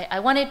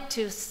wanted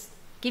to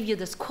give you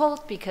this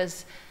quote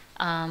because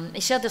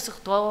Michel de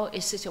Certeau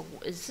is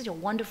such a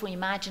wonderful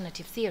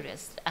imaginative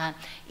theorist.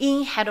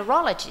 In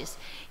Heterologies,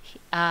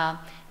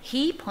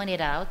 he pointed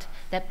out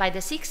that by the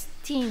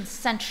 16th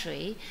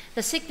century,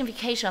 the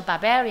signification of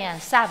barbarian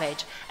and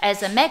savage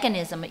as a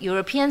mechanism of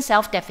European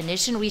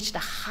self-definition reached a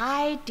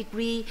high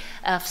degree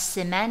of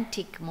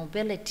semantic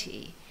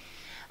mobility.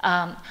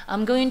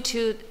 I'm going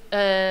to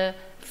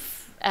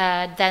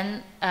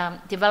then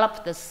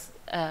develop this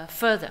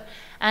further.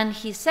 And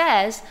he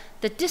says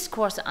the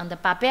discourse on the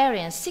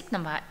barbarian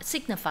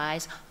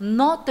signifies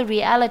not the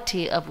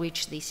reality of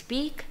which they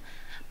speak,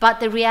 but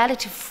the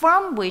reality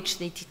from which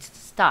they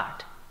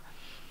start,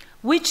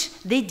 which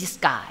they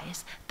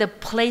disguise, the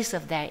place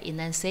of their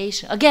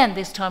enunciation. Again,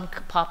 this term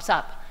pops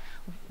up.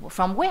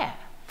 From where?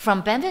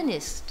 From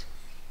Benveniste.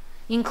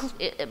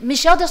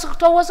 Michel de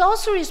Certeau was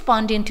also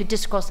responding to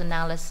discourse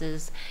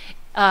analysis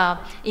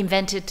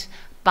perfected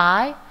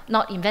by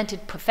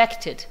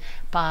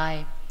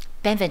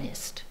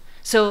Benveniste.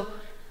 So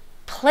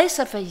place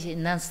of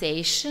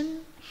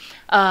enunciation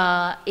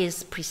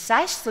is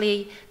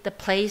precisely the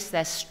place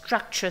that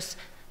structures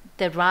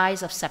the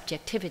rise of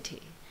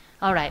subjectivity.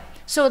 All right,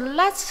 so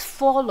let's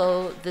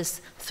follow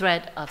this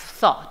thread of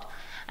thought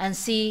and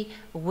see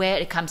where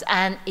it comes.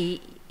 And it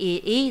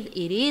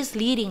is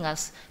leading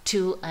us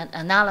to an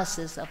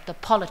analysis of the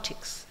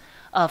politics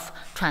of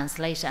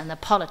translation and the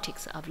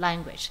politics of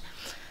language.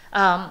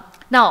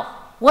 Now,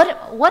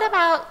 what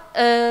about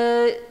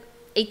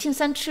 18th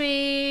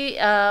century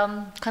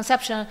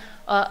conception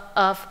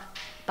of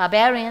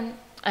barbarian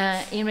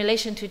in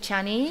relation to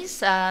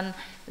Chinese?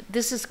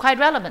 This is quite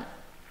relevant.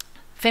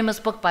 Famous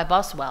book by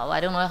Boswell. I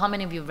don't know how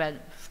many of you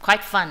read.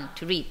 Quite fun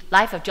to read.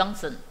 Life of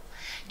Johnson.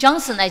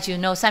 Johnson, as you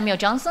know, Samuel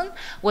Johnson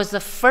was the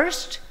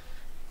first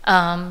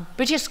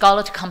British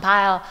scholar to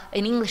compile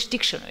an English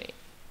dictionary,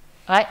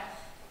 right?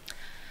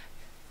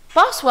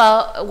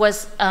 Boswell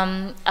was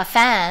a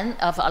fan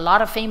of a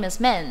lot of famous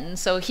men,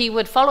 so he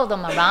would follow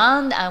them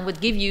around and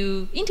would give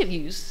you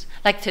interviews.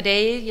 Like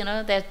today, you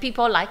know, there's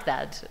people like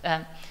that.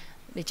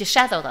 They just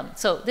shadow them.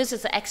 So this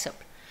is the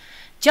excerpt.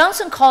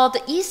 Johnson called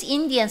the East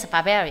Indians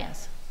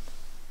barbarians.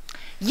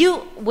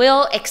 You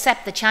will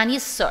accept the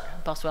Chinese, sir?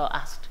 Boswell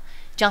asked.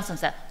 Johnson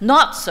said,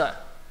 "Not, sir."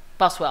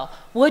 Boswell,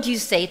 "What do you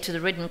say to the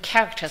written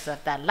characters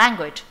of that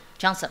language?"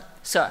 Johnson,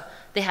 "Sir,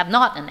 they have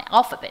not an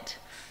alphabet.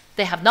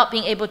 They have not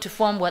been able to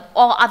form what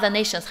all other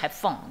nations have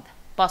formed."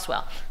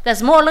 Boswell,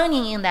 "There's more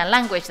learning in that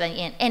language than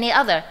in any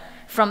other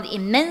from the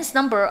immense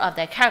number of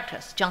their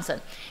characters."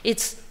 Johnson,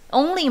 "It's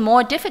only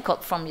more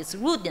difficult from its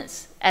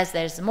rudeness, as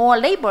there's more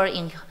labor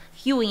in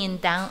hewing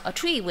down a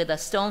tree with a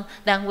stone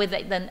than with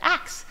an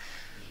axe."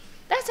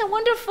 That's a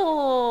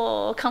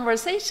wonderful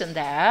conversation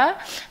there.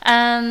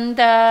 And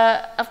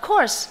of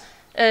course,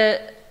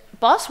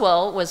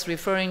 Boswell was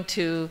referring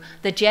to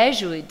the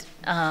Jesuit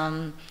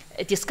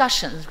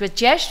discussions, because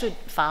Jesuit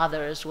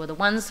fathers were the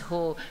ones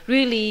who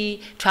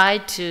really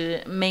tried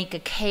to make a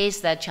case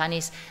that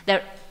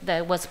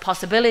there was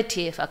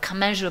possibility of a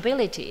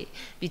commensurability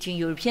between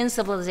European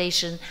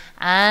civilization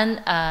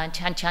and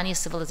Chinese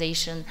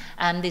civilization,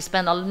 and they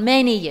spent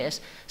many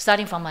years,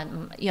 starting from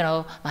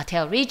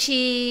Matteo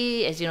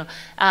Ricci, as you know,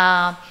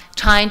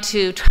 trying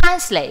to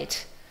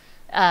translate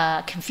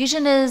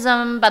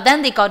Confucianism, but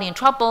then they got in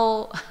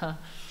trouble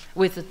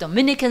with the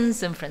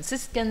Dominicans and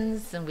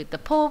Franciscans and with the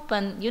Pope,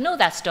 and you know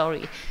that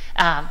story.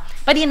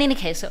 But in any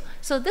case,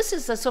 so this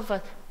is a sort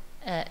of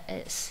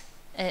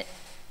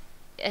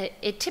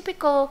a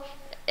typical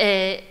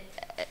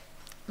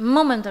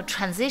moment of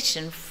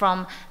transition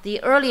from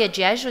the earlier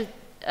Jesuit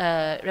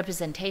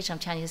representation of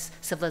Chinese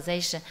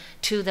civilization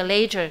to the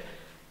late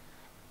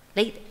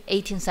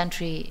 18th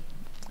century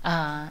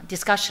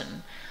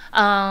discussion.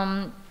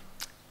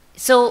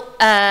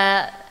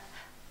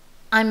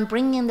 I'm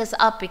bringing this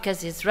up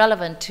because it's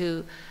relevant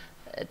to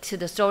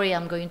the story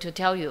I'm going to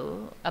tell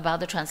you about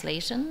the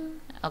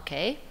translation.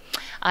 Okay,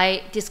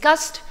 I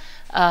discussed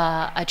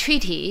a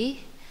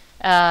treaty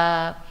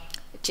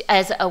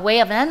as a way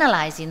of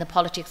analyzing the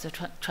politics of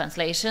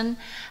translation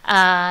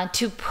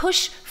to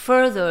push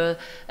further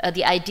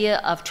the idea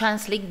of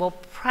translingual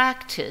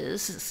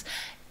practice.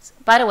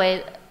 By the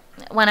way,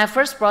 when I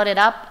first brought it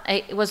up,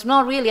 it was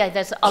not really,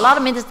 there's a lot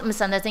of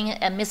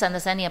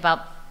misunderstanding about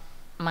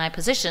my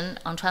position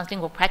on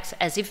translingual practice,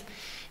 as if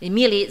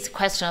merely it's a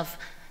question of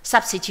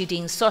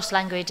substituting source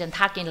language and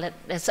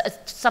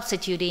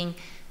substituting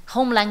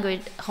home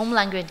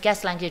language,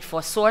 guest language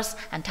for source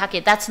and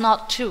target. That's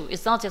not true.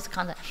 It's not just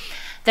content.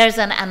 There's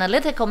an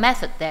analytical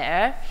method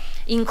there,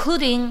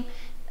 including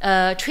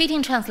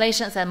treating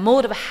translation as a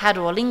mode of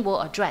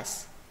heterolingual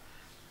address.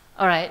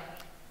 All right,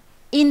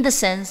 in the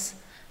sense,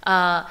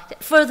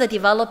 further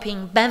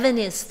developing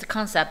Benveniste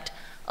concept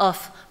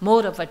of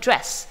mode of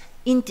address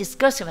in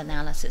discursive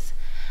analysis.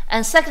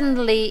 And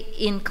secondly,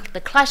 in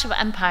the Clash of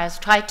Empires,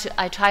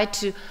 I tried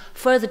to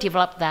further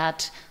develop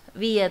that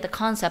via the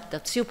concept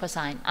of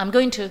supersign. I'm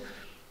going to,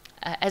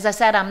 as I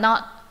said, I'm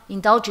not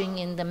indulging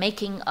in the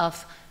making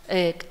of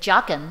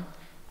jargon.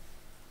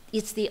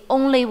 It's the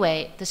only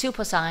way, the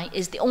supersign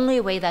is the only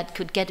way that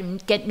could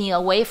get me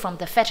away from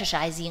the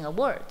fetishizing of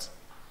words.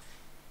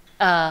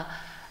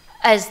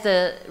 As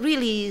the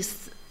really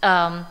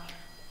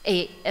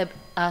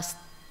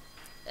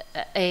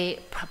a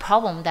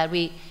problem that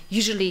we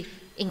usually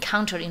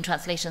encounter in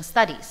translation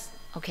studies.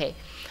 Okay,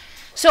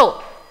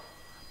 so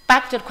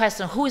back to the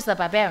question, who is the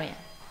barbarian?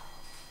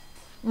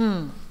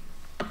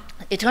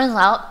 It turns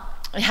out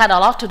it had a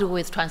lot to do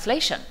with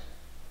translation.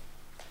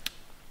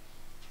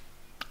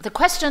 The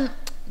question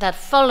that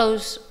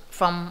follows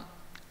from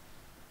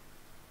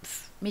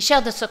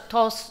Michel de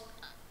Certeau's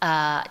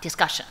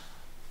discussion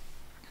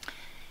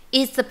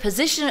is the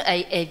position of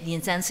the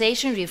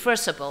sensation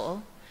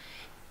reversible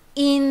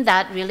in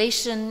that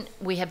relation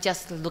we have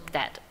just looked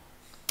at.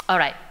 All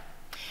right.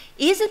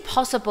 Is it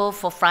possible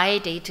for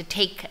Friday to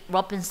take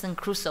Robinson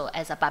Crusoe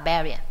as a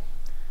barbarian?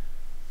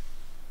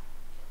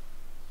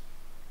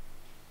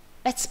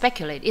 Let's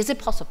speculate. Is it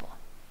possible?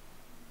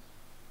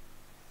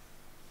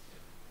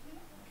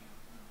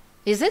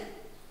 Is it?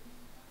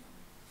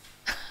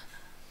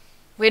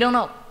 We don't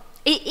know.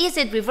 Is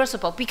it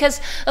reversible?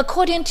 Because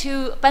according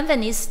to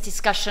Benveniste's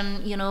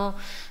discussion, you know,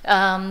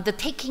 the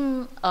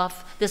taking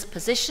of this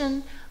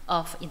position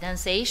of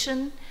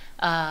enunciation,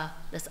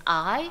 this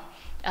I,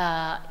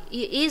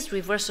 is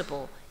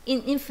reversible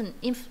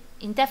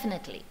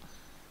indefinitely,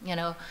 you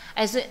know,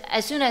 as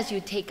soon as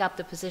you take up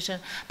the position.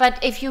 But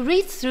if you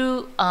read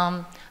through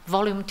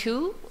volume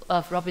 2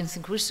 of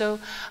Robinson Crusoe,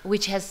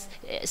 which has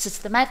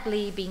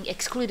systematically been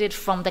excluded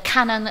from the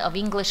canon of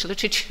English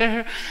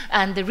literature,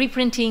 and the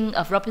reprinting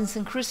of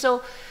Robinson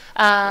Crusoe,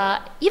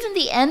 even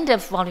the end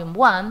of volume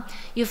 1,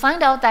 you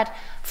find out that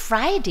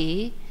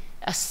Friday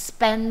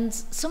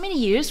spends so many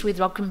years with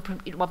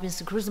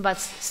Robinson Crusoe, but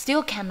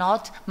still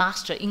cannot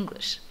master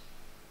English.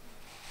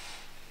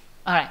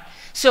 All right,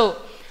 so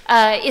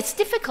it's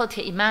difficult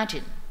to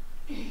imagine,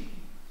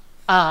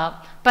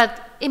 but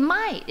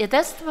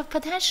there's the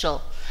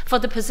potential for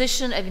the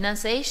position of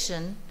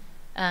enunciation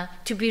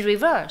to be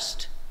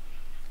reversed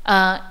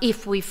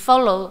if we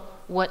follow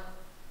what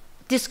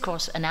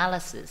discourse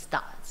analysis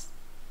does.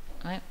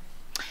 Right?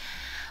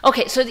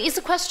 Okay, so it's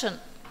a question.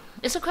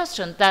 It's a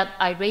question that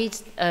I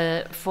raised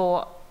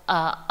for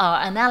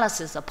our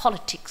analysis of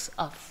politics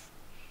of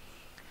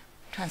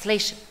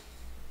translation.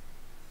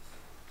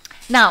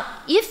 Now,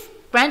 if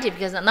granted,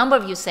 because a number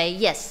of you say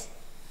yes,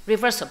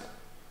 reversible,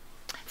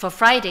 for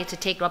Friday to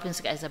take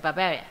Robinson as a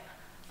barbarian.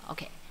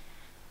 Okay.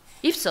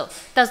 If so,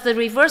 does the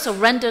reversal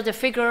render the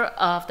figure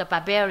of the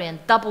barbarian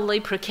doubly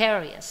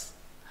precarious?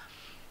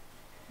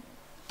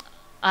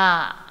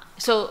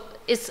 So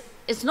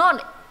it's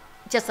not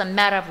just a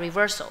matter of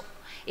reversal.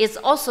 It's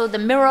also the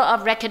mirror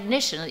of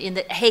recognition in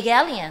the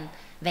Hegelian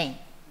vein.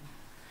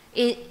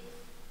 It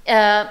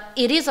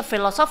is a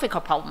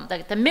philosophical problem.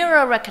 The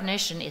mirror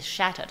recognition is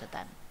shattered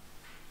then.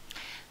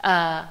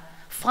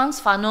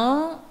 Frantz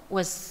Fanon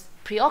was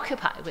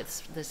preoccupied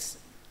with this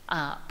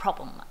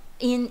problem,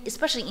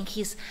 especially in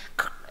his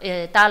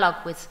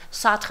dialogue with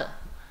Sartre.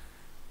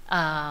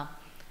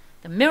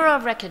 The mirror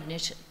of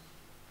recognition.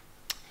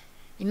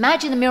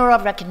 Imagine the mirror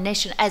of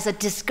recognition as a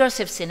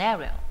discursive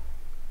scenario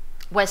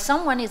where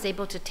someone is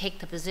able to take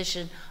the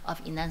position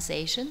of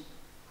enunciation,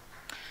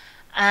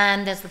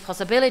 and there's the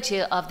possibility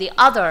of the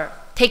other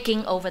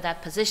taking over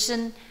that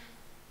position,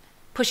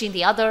 pushing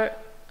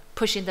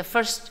the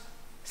first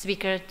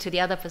speaker to the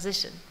other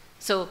position.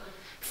 So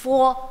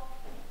for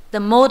the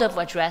mode of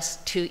address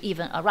to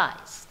even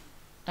arise,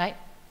 right?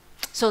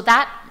 So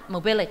that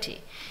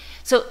mobility.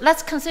 So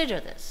let's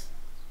consider this.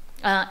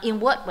 In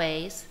what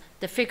ways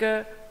the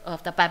figure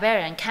of the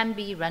barbarian can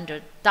be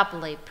rendered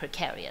doubly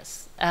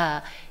precarious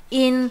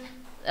in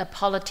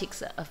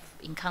politics of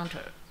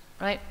encounter,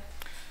 right?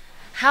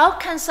 How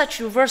can such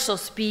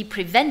reversals be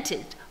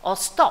prevented or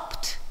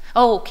stopped?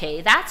 Oh,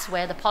 okay, that's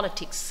where the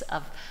politics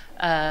of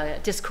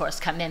discourse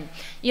come in.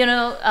 You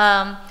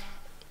know,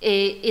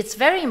 it's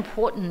very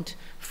important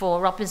for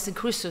Robinson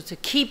Crusoe to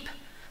keep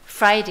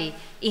Friday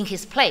in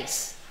his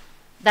place.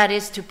 That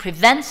is, to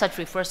prevent such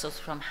reversals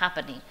from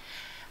happening.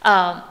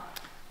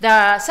 There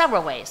are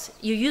several ways.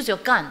 You use your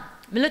gun,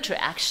 military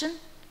action,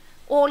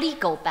 or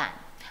legal ban.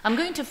 I'm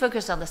going to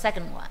focus on the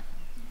second one,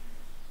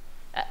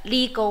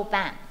 legal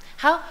ban.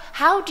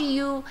 How do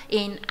you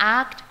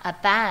enact a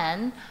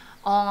ban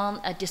on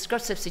a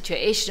discursive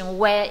situation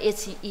where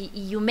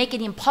you make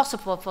it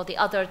impossible for the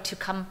other to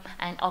come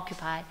and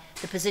occupy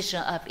the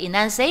position of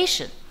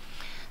enunciation?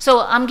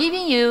 So I'm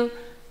giving you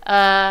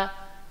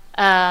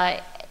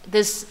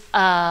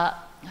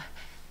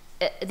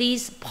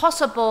these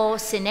possible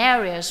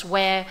scenarios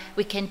where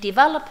we can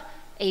develop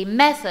a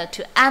method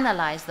to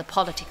analyze the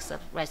politics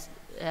of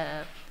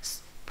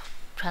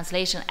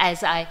translation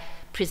as I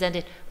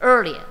presented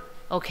earlier.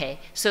 Okay,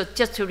 so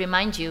just to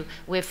remind you,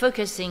 we're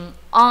focusing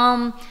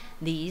on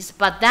these,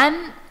 but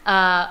then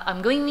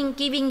I'm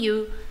giving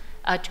you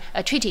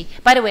a treaty.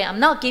 By the way, I'm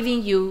not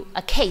giving you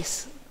a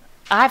case.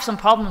 I have some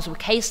problems with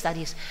case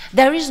studies.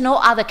 There is no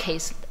other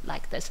case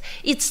like this.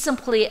 It's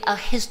simply a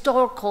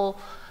historical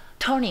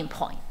turning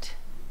point,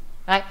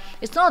 right?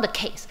 It's not a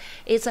case.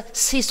 It's a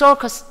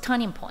historical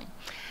turning point.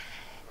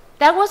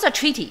 There was a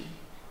treaty,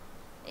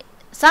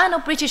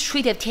 Sino-British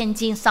Treaty of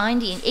Tianjin,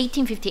 signed in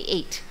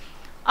 1858.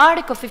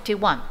 Article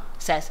 51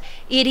 says,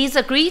 it is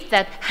agreed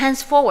that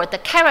henceforward the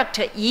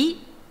character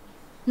yi,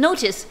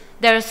 notice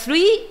there are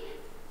three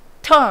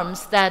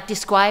terms that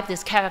describe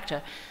this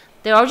character.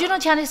 The original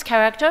Chinese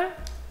character,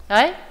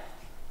 right?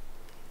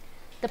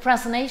 The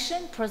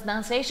pronunciation.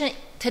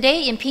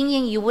 Today in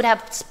Pinyin, you would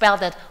have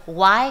spelled it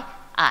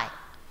Y-I,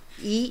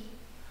 yi.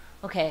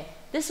 Okay,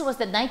 this was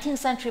the 19th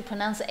century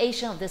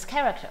pronunciation of this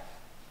character.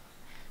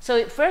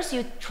 So first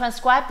you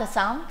transcribe the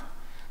sound,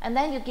 and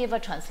then you give a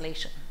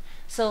translation.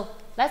 So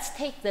let's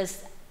take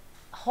this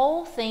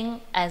whole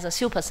thing as a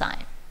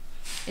supersign.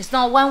 It's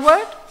not one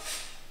word.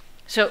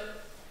 So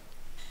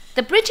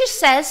the British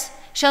says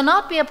shall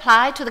not be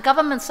applied to the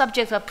government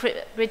subject of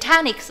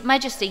Britannic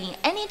Majesty in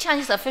any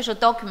Chinese official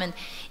document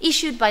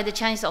issued by the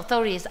Chinese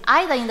authorities,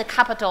 either in the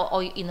capital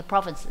or in the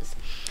provinces.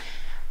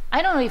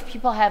 I don't know if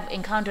people have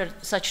encountered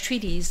such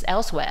treaties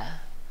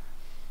elsewhere.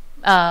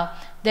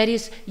 That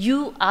is,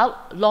 you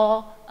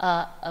outlaw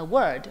a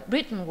word,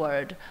 written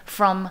word,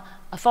 from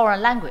a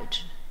foreign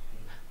language.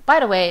 By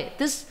the way,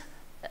 this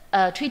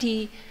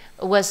treaty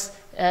was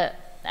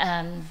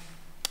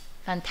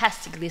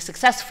fantastically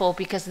successful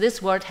because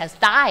this word has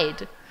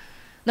died.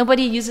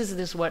 Nobody uses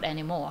this word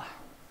anymore.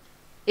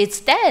 It's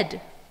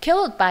dead,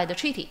 killed by the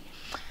treaty.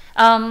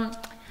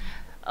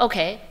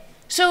 Okay,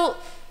 so,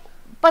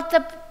 but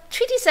the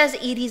treaty says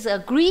it is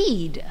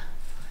agreed.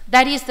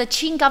 That is, the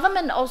Qing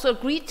government also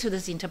agreed to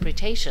this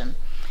interpretation.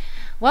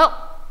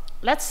 Well,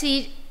 let's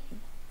see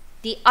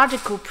the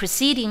article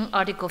preceding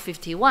Article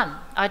 51.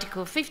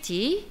 Article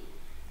 50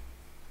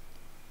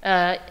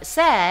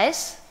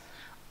 says,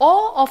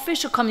 all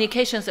official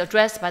communications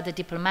addressed by the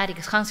diplomatic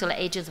consular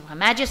agents of Her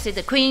Majesty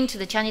the Queen to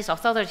the Chinese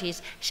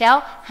authorities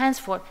shall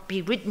henceforth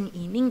be written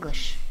in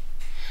English.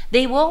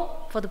 They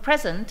will, for the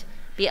present,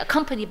 be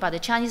accompanied by the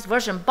Chinese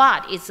version,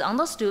 but it's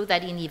understood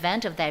that in the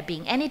event of there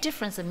being any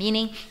difference of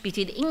meaning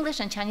between the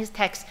English and Chinese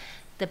text,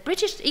 the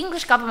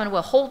English government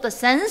will hold the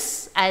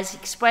sense as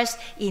expressed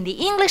in the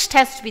English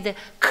text to be the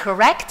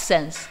correct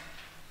sense.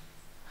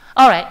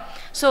 All right,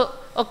 so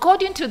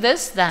according to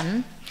this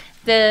then,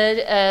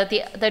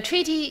 the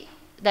treaty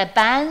that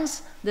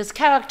bans this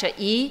character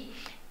E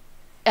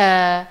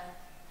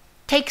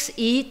takes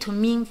E to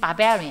mean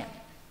barbarian.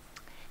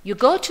 You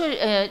go to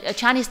a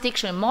Chinese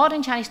dictionary,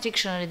 modern Chinese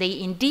dictionary, they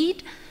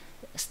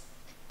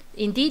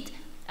indeed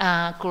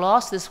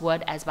gloss this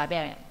word as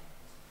barbarian.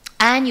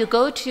 And you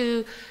go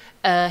to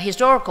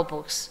historical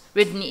books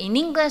written in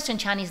English and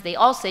Chinese, they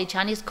all say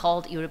Chinese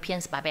called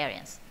Europeans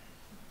barbarians.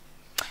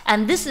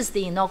 And this is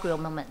the inaugural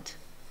moment.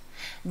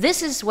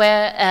 This is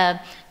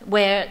where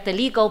the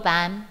legal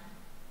ban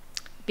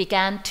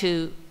began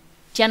to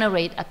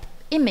generate an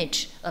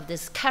image of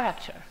this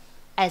character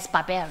as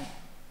barbarian.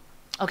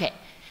 Okay,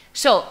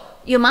 so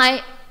you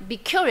might be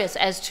curious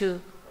as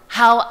to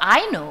how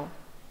I know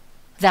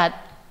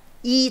that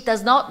E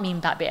does not mean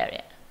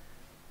barbarian.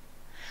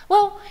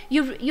 Well,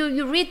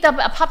 you read the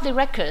public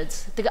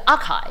records, the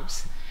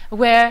archives,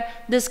 where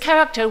this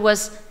character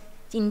was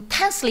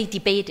intensely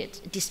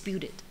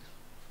disputed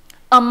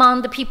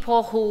among the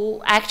people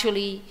who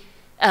actually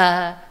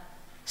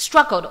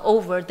struggled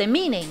over the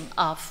meaning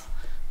of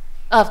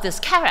this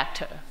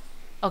character.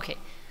 Okay,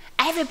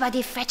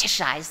 everybody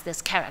fetishized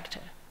this character.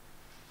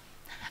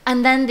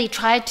 And then they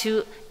tried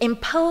to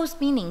impose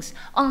meanings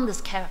on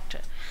this character.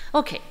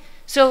 Okay,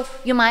 so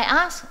you might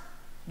ask,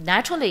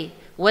 naturally,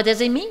 what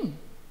does it mean?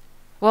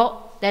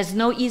 Well, there's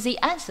no easy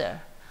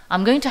answer.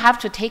 I'm going to have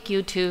to take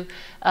you to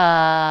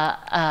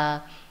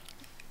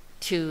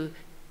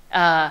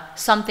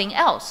something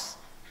else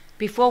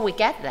before we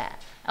get there.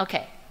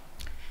 Okay.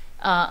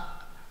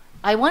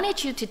 I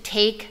wanted you to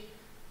take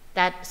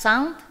that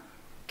sound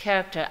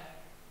character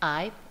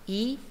I,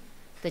 E,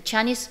 the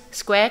Chinese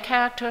square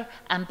character,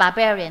 and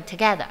barbarian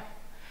together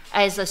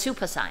as a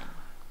supersign,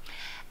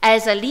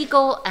 as a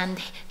legal,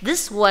 and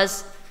this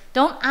was,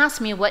 don't ask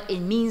me what it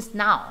means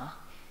now.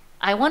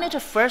 I wanted to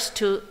first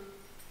to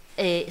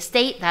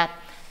state that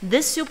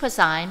this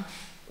supersign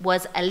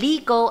was a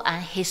legal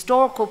and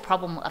historical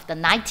problem of the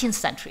 19th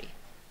century.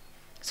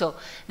 So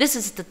this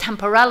is the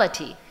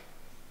temporality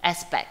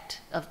aspect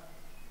of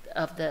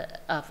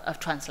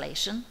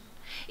translation.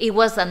 It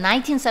was a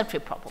 19th century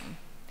problem.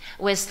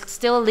 We're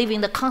still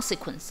living the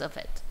consequence of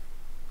it.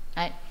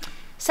 Right?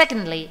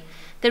 Secondly,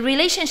 the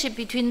relationship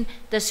between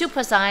the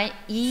supersign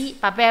E,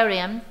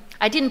 barbarian,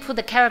 I didn't put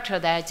the character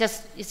there,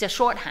 it's a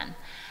shorthand,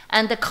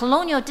 and the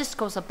colonial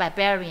discourse of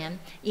barbarian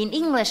in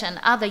English and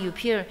other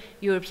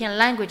European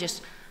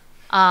languages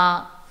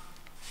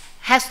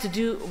has to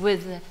do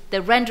with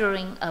the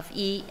rendering of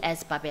E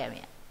as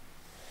barbarian.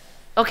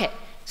 Okay,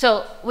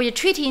 so we're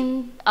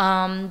treating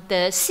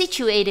the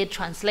situated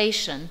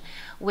translation,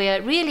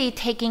 we're really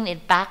taking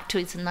it back to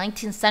its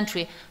 19th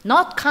century,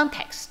 not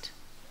context.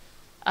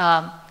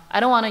 I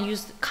don't want to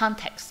use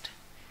context.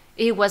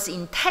 It was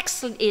in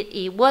text,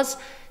 it was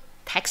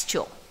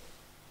textual.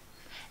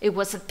 It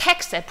was a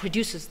text that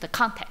produces the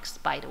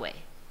context, by the way.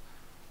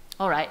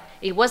 All right,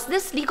 it was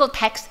this legal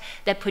text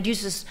that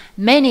produces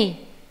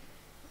many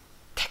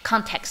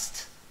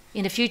contexts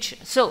in the future.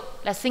 So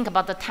let's think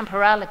about the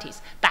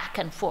temporalities back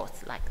and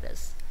forth like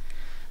this,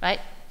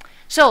 right?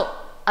 So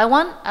I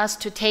want us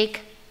to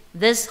take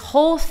this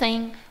whole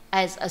thing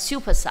as a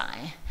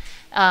supersign.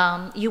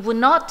 You would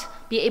not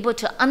be able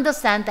to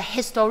understand the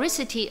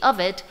historicity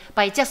of it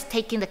by just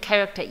taking the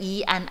character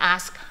E and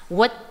ask,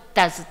 what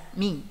does it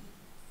mean?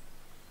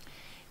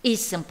 It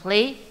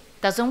simply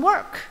doesn't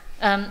work.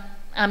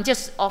 I'm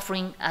just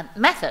offering a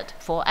method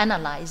for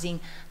analyzing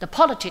the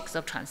politics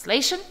of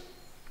translation.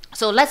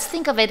 So let's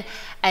think of it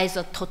as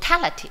a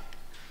totality,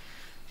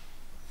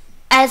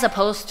 as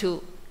opposed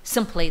to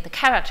simply the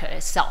character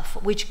itself,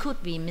 which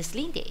could be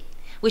misleading,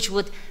 which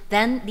would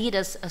then lead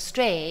us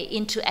astray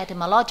into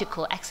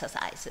etymological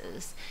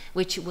exercises,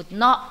 which would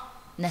not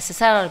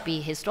necessarily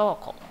be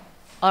historical.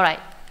 All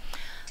right,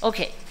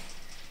 okay.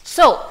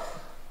 So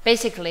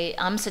basically,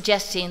 I'm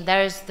suggesting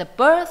there is the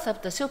birth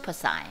of the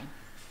supersign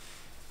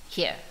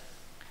here.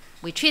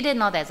 We treat it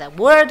not as a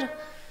word,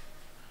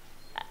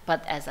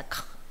 but as a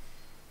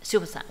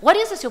supersign. What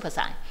is a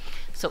supersign?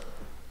 So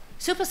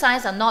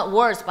supersigns are not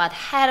words, but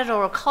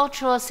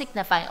heterocultural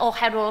signifying or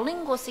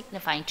heterolingual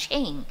signifying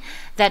chain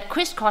that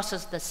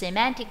crisscrosses the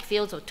semantic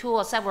fields of two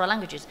or several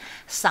languages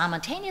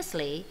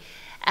simultaneously.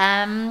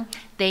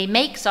 They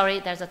make, sorry,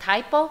 there's a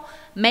typo,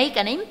 make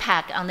an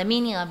impact on the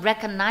meaning of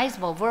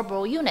recognizable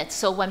verbal units.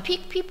 So when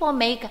people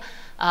make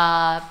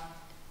a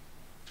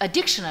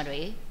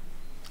dictionary,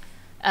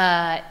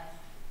 such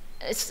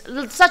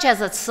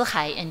as a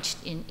Cihai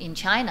in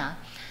China,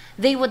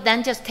 they would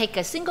then just take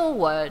a single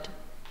word,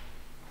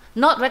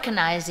 not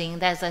recognizing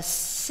there's a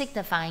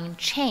signifying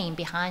chain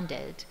behind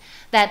it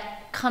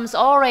that comes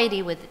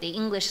already with the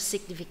English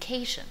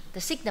signification. The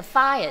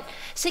signifier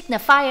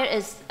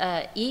is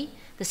E,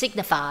 the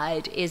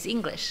signified is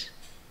English,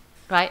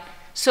 right?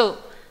 So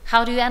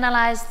how do you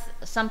analyze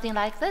something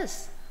like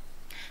this?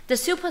 The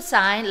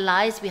supersign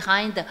lies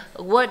behind the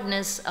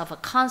wordness of a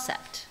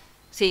concept.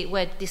 See,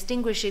 we're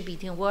distinguishing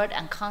between word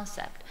and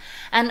concept.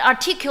 And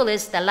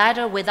articulates the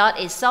latter without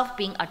itself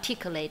being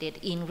articulated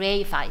in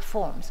reified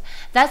forms.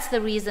 That's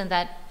the reason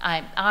that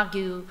I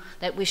argue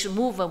that we should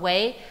move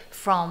away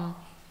from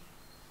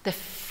the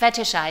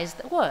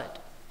fetishized word.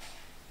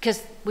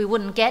 because we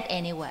wouldn't get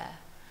anywhere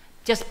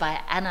just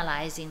by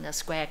analyzing the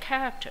square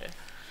character.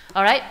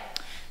 All right?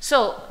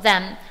 So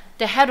then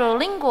the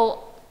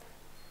heterolingual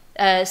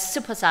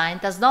supersign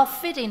does not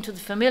fit into the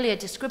familiar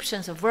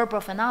descriptions of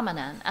verbal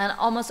phenomenon and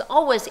almost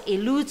always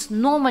eludes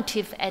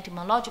normative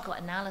etymological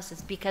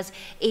analysis because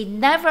it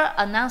never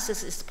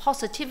announces its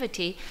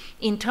positivity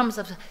in terms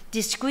of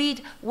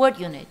discrete word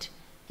unit.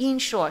 In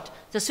short,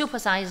 the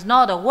supersign is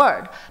not a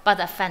word, but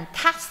a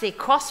fantastic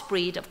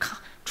crossbreed of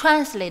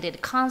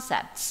translated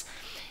concepts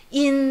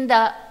in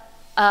the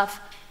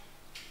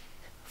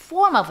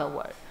form of a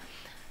word.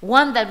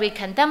 One that we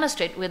can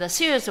demonstrate with a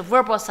series of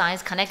verbal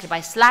signs connected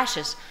by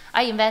slashes.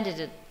 I invented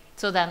it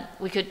so that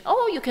we could,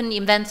 you can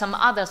invent some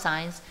other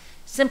signs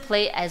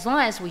simply as long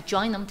as we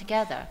join them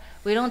together.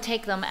 We don't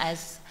take them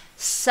as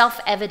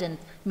self-evident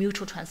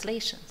mutual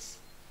translations.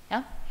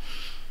 Yeah?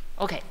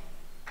 Okay.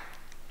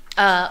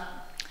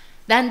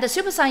 Then the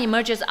supersign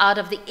emerges out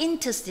of the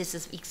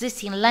interstices of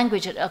existing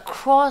language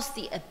across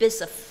the abyss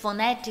of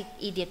phonetic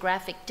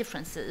ideographic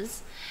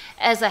differences.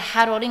 As a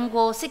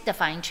heterolingual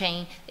signifying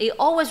chain, it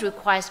always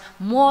requires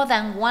more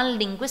than one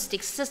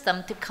linguistic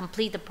system to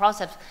complete the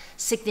process of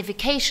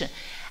signification,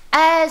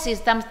 as is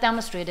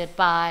demonstrated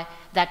by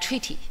that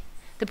treaty,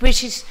 the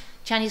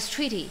British-Chinese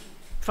Treaty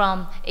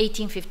from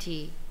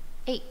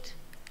 1858.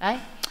 Right?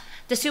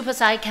 The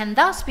supersign can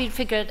thus be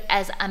figured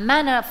as a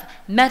manner of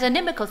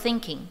metonymical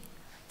thinking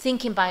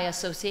by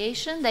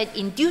association that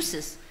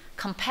induces,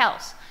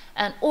 compels,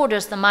 and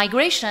orders the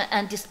migration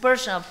and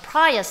dispersion of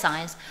prior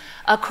signs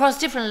across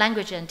different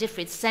languages and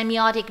different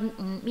semiotic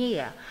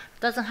media.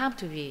 Doesn't have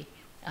to be.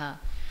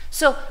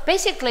 So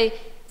basically,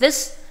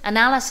 this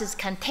analysis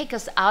can take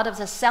us out of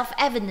the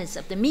self-evidence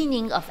of the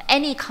meaning of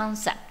any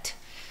concept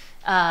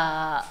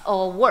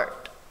or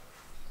word.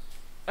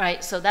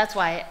 Right? So that's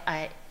why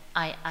I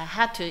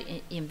had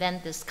to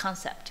invent this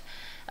concept.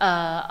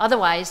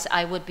 Otherwise,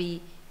 I would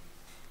be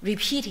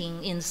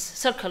repeating in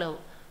circular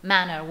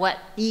manner what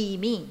 "yi"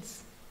 means.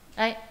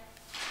 Right?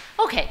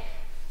 Okay.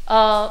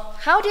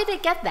 How did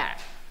it get there?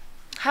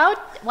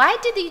 Why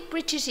did the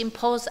British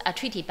impose a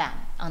treaty ban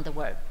on the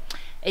word?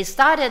 It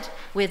started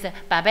with the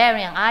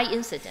barbarian eye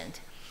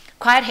incident.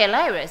 Quite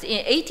hilarious.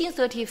 In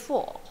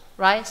 1834,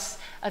 right,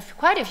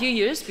 quite a few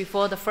years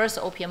before the first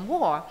Opium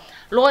War,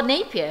 Lord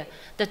Napier,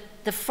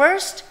 the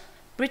first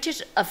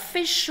British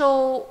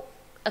official,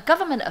 a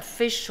government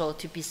official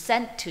to be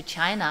sent to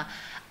China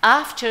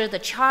after the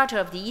charter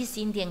of the East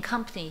Indian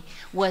Company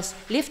was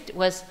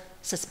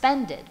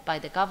suspended by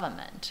the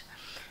government,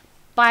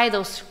 by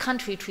those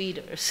country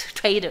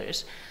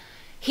traders.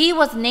 He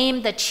was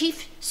named the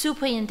chief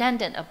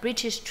superintendent of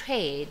British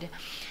trade.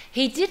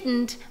 He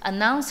didn't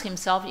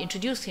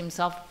introduce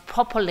himself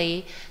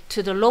properly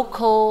to the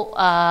local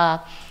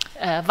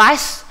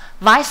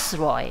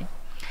viceroy.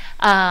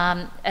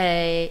 And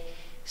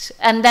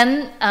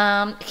then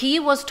he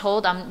was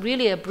told, I'm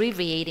really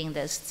abbreviating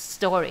this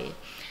story,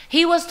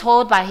 he was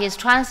told by his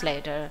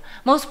translator,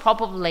 most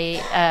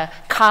probably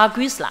Karl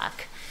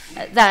Guslack,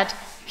 that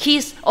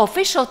his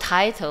official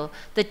title,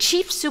 the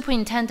Chief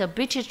Superintendent of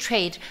British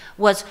Trade,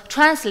 was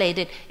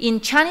translated in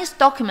Chinese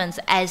documents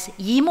as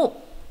Yimu.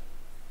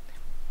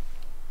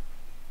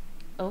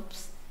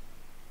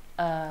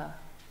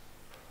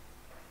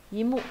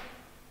 Yimu.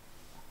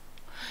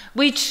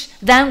 Which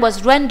then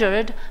was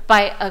rendered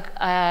by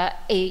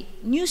a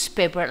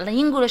newspaper, an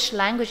English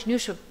language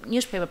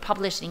newspaper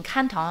published in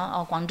Canton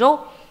or Guangzhou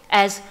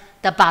as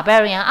the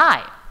Barbarian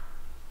Eye.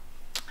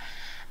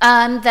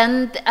 And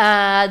then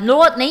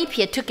Lord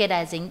Napier took it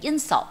as an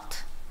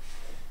insult.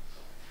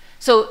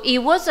 So it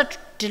was a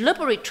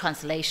deliberate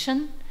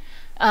translation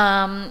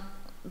to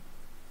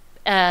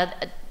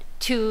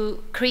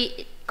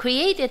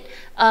create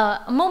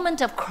a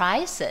moment of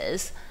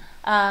crisis,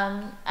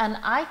 and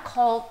I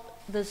call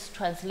this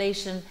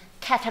translation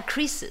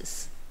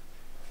catachresis.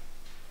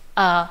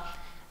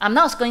 I'm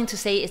not going to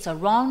say it's a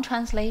wrong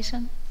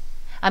translation.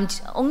 I'm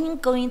only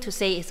going to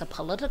say it's a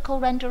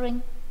political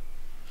rendering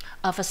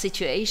of a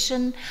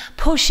situation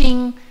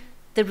pushing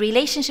the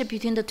relationship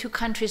between the two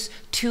countries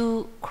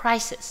to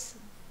crisis.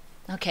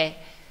 Okay.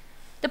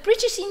 The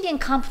British Indian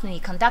Company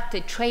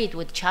conducted trade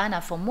with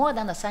China for more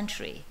than a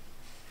century.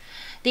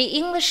 The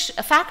English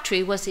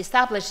factory was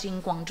established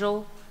in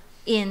Guangzhou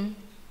in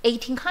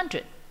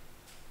 1800.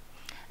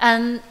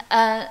 And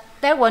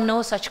there were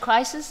no such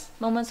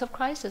moments of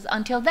crisis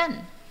until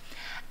then.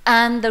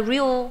 And the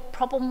real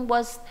problem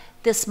was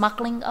the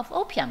smuggling of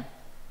opium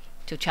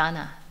to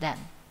China then.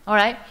 All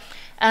right?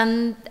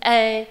 And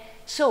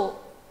so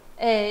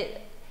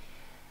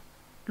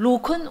Lu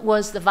Kun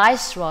was the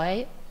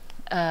viceroy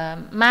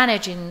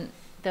managing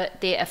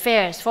the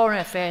affairs, foreign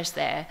affairs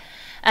there.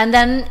 And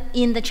then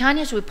in the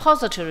Chinese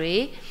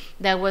repository,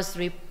 there was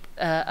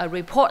a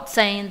report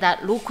saying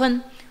that Lu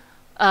Kun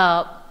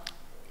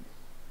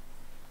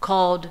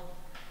called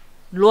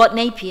Lord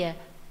Napier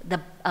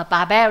a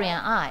barbarian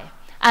eye.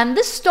 And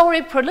this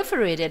story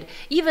proliferated.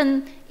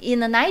 Even in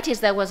the 90s,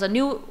 there was a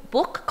new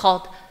book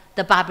called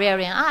The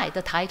Barbarian Eye,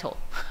 the title,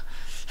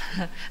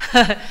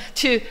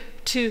 to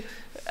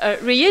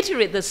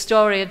reiterate the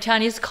story of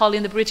Chinese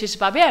calling the British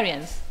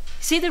barbarians.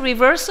 See the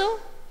reversal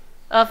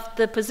of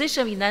the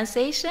position of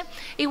enunciation?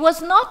 It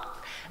was not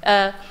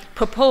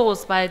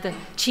proposed by the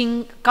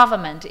Qing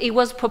government. It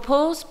was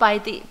proposed by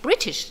the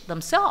British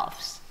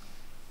themselves,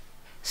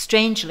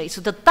 strangely.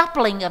 So the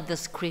doubling of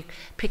this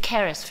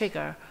precarious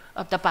figure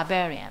of the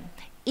barbarian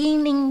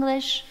in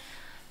English,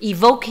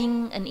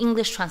 evoking an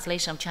English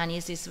translation of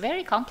Chinese, is a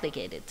very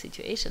complicated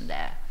situation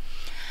there.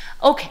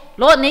 Okay,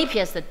 Lord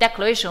Napier's the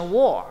declaration of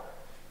war.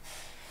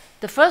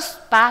 The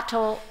first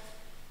battle,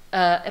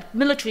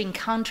 military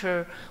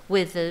encounter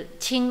with the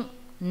Qing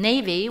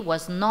Navy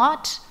was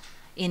not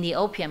in the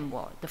Opium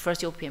War, the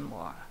first Opium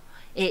War,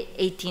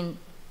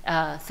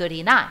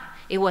 1839.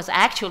 It was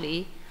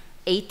actually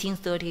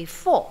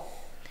 1834.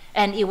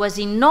 And it was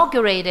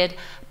inaugurated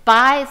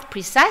by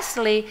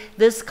precisely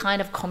this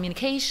kind of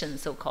communication,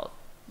 so-called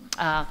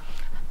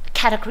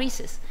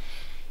catachresis.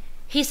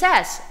 He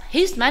says,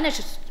 His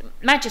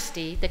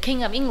Majesty, the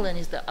King of England,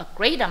 is a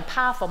great and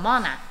powerful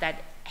monarch,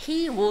 that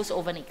he rules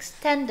over an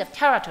extent of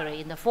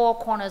territory in the four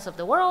corners of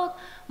the world,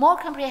 more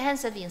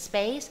comprehensive in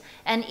space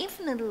and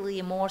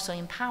infinitely more so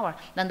in power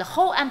than the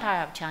whole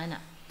empire of China.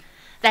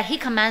 That he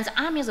commands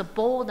armies of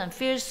bold and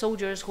fierce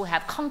soldiers who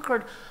have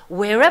conquered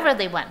wherever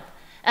they went,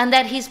 and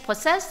that he is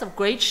possessed of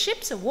great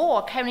ships of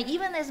war carrying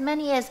even as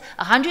many as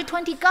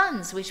 120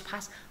 guns, which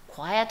pass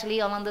quietly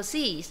along the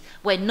seas,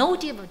 where no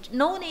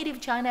native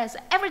China has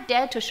ever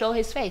dared to show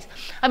his face.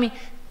 I mean,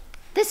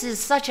 this is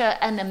such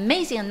an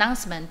amazing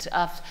announcement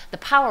of the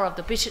power of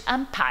the British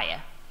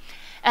Empire.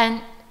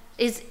 And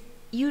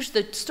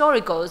the story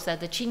goes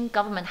that the Qing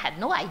government had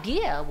no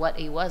idea what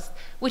it was,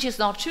 which is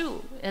not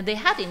true. And they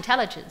had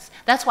intelligence.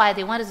 That's why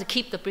they wanted to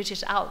keep the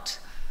British out.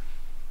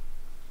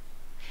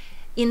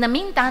 In the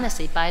Ming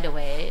Dynasty, by the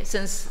way,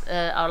 since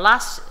our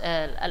last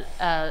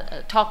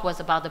talk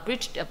was about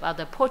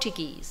the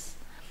Portuguese,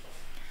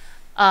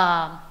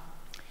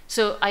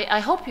 so I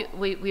hope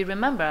we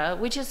remember,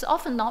 which is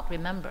often not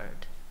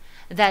remembered,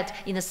 that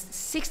in the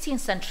 16th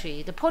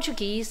century, the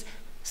Portuguese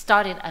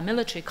started a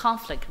military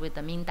conflict with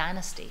the Ming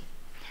Dynasty,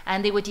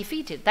 and they were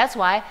defeated. That's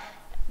why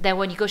there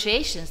were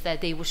negotiations that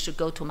they should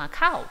go to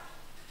Macau.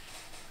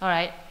 All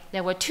right,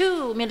 there were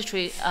two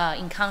military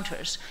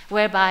encounters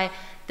whereby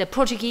the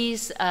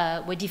Portuguese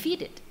were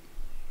defeated.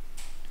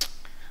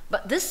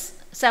 But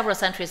several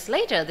centuries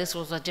later, this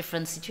was a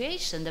different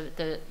situation.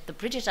 The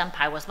British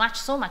Empire was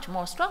so much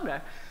more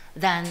stronger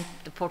than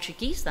the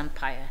Portuguese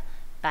Empire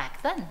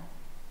back then.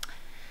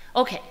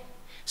 Okay,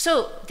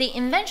 so the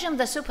invention of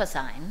the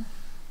supersign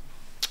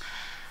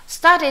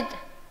started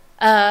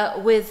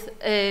with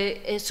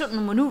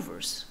certain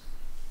maneuvers.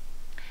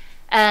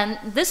 And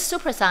this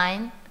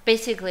supersign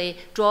basically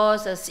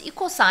draws an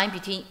equal sign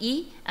between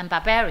E and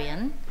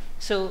barbarian.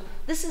 So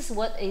this is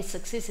what it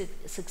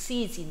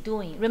succeeds in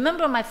doing.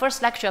 Remember my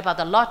first lecture about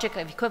the logic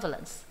of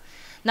equivalence.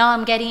 Now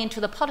I'm getting into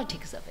the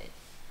politics of it.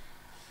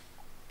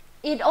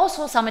 It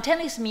also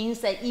simultaneously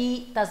means that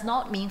E does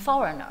not mean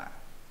foreigner,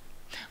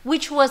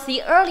 which was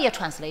the earlier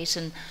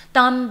translation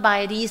done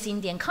by the East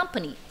Indian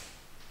Company.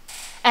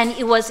 And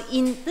it was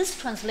in this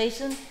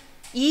translation,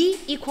 E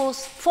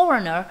equals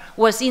foreigner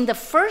was in the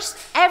first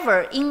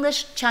ever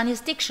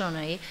English-Chinese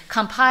dictionary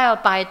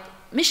compiled by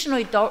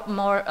missionary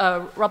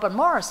Robert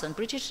Morrison,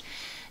 British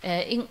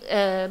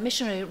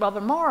missionary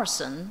Robert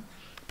Morrison,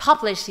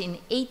 published in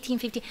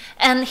 1850.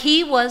 And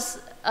he was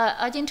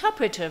an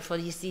interpreter for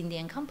the East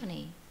Indian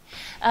Company.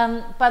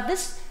 But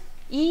this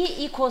E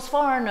equals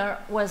foreigner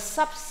was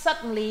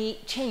suddenly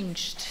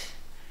changed,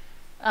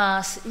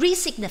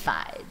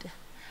 resignified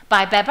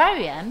by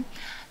barbarian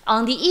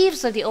on the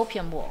eves of the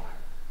Opium War.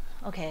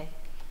 Okay.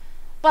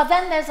 But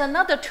then there's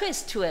another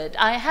twist to it.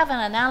 I have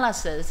an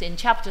analysis in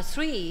chapter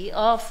 3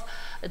 of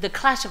the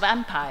Clash of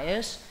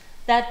Empires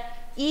that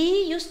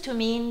E used to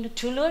mean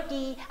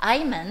Tuluki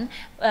Ayman.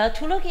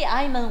 Tuluki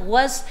Ayman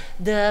was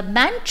the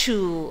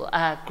Manchu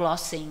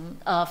glossing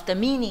of the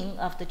meaning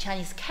of the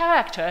Chinese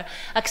character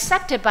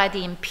accepted by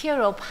the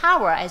imperial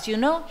power. As you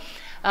know,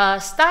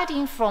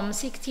 starting from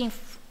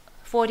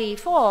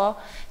 1644,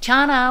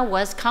 China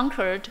was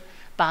conquered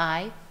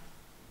by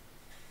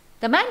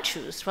the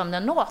Manchus from the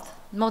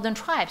northern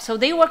tribes. So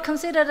they were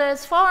considered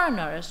as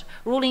foreigners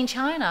ruling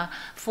China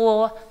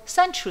for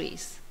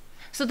centuries.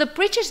 So the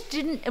British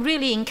didn't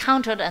really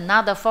encounter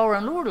another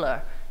foreign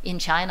ruler in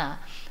China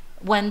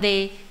when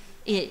they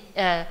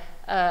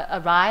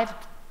arrived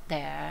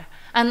there.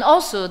 And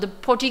also the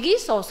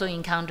Portuguese also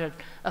encountered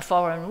a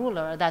foreign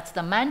ruler, that's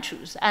the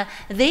Manchus. And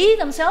they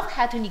themselves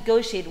had to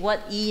negotiate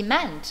what E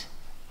meant.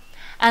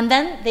 And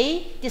then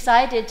they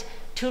decided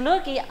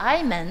Tuluki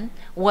Ayman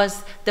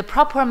was the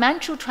proper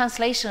Manchu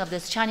translation of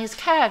this Chinese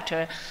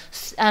character.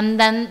 And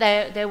then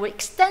there were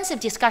extensive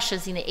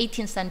discussions in the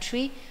 18th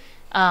century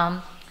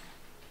on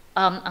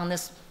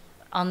this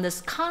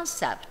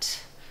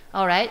concept.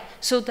 All right.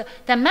 So the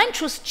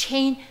Manchus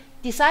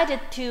decided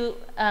to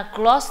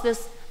gloss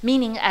this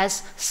meaning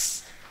as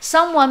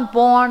someone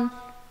born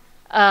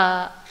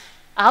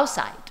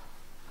outside.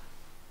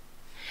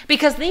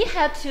 because they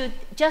had to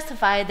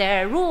justify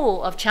their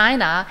rule of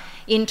China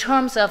in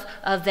terms of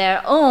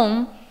their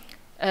own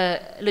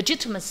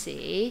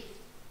legitimacy.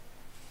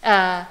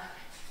 And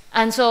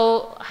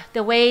so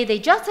the way they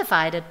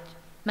justified it,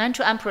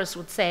 Manchu emperors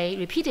would say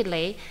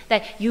repeatedly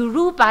that you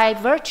rule by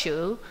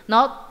virtue,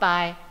 not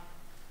by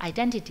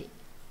identity.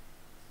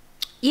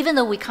 Even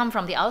though we come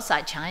from the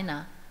outside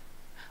China,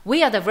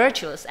 we are the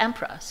virtuous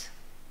emperors.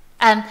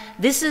 And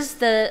this is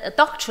the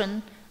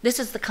doctrine, this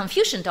is the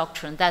Confucian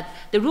doctrine, that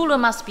the ruler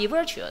must be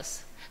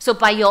virtuous. So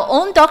by your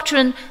own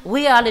doctrine,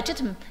 we are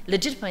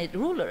legitimate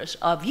rulers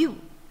of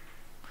you.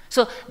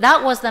 So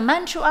that was the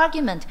Manchu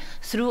argument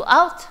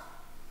throughout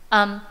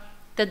the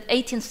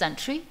 18th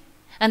century.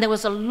 And there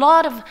was a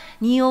lot of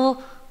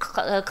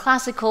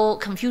neo-classical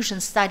Confucian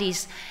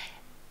studies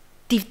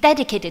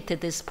dedicated to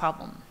this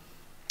problem,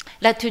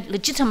 led to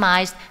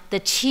legitimize the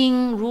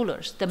Qing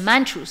rulers, the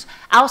Manchus,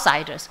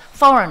 outsiders,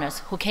 foreigners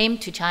who came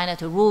to China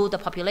to rule the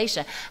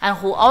population and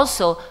who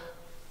also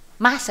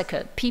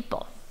massacred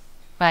people,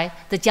 right?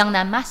 The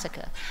Jiangnan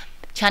massacre.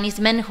 Chinese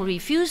men who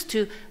refused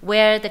to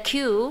wear the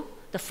queue,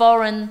 the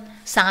foreign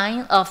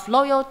sign of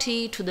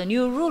loyalty to the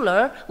new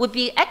ruler, would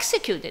be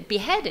executed,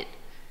 beheaded.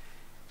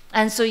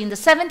 And so in the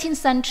 17th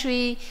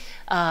century,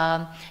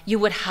 you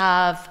would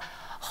have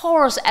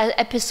horror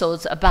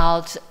episodes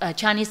about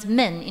Chinese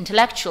men,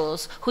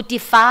 intellectuals, who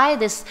defy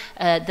this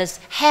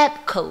head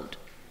code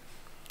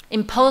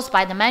imposed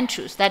by the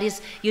Manchus. That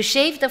is, you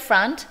shave the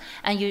front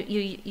and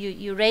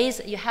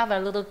you have a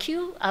little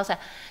queue outside.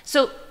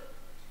 So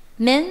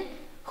men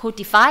who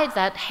defied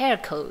that hair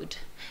code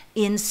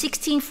in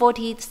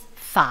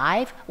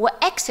 1645 were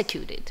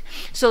executed.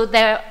 So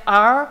there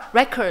are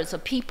records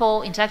of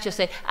people, intellectuals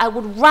say, I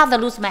would rather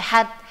lose my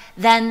head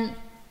than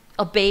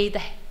obey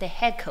the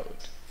head code.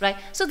 Right?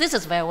 So this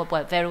is very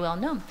well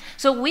known.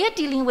 So we are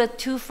dealing with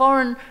two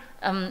foreign,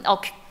 I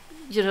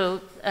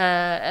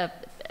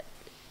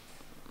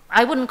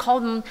wouldn't call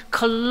them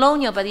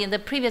colonial, but in the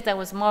previous that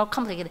was more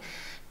complicated,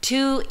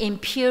 two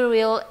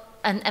imperial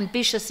and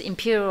ambitious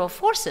imperial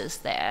forces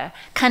there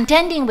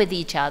contending with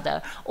each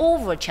other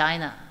over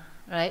China,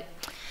 right?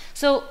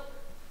 So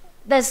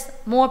there's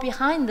more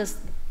behind this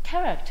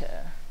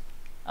character.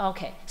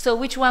 Okay, so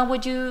which one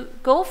would you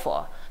go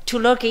for?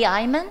 Tulagi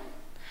Aiman,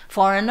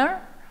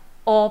 foreigner,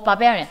 or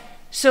barbarian?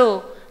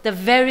 So the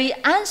very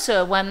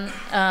answer one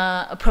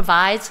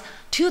provides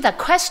to the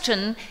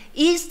question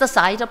is the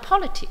side of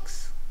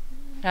politics,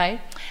 right?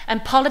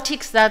 And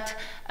politics that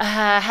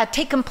had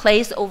taken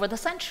place over the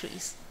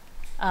centuries.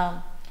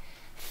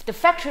 The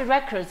factory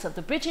records of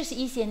the British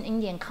East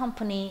Indian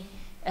Company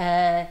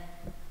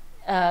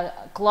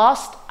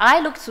glossed, I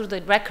looked through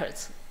the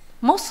records,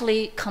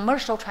 mostly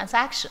commercial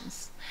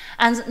transactions.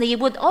 And they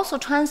would also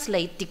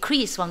translate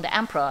decrees from the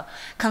emperor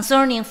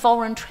concerning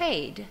foreign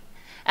trade.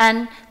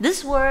 And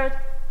this word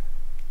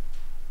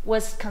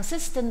was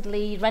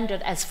consistently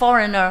rendered as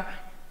foreigner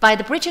by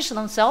the British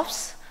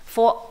themselves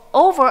for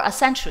over a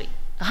century,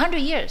 100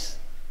 years,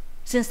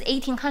 since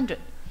 1800,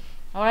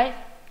 all right?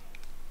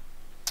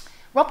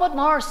 Robert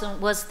Morrison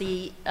was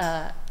the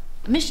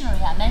missionary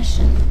I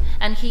mentioned,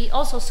 and he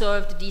also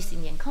served the East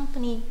Indian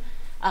Company.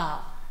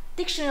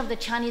 Dictionary of the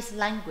Chinese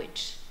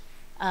Language,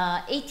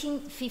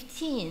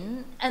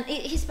 1815, and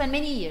he spent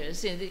many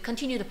years,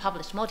 continued to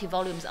publish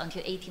multi-volumes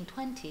until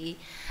 1820.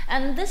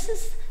 And this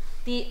is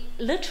the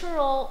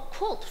literal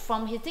quote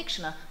from his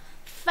dictionary.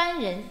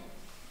 Fan ren,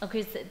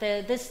 okay,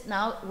 this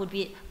now would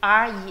be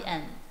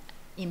R-E-N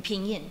in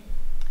pinyin.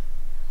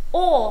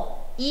 Or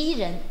yi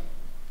ren,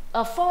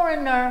 a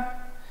foreigner,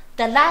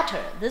 the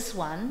latter, this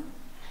one,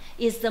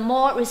 is the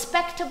more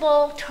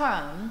respectable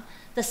term.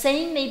 The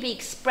same may be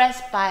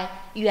expressed by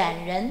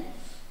yuan ren,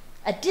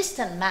 a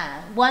distant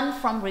man, one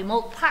from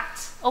remote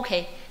parts.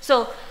 Okay,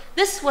 so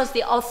this was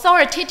the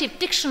authoritative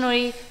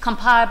dictionary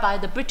compiled by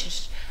the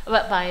British,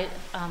 by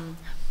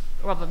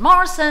Robert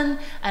Morrison,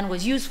 and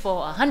was used for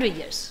 100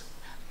 years,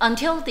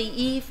 until the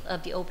eve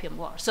of the Opium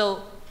War.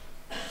 So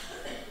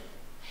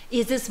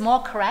is this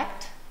more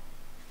correct?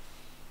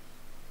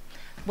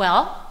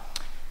 Well,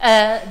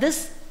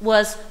 this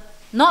was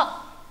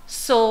not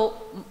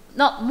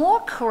more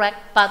correct,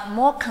 but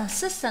more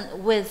consistent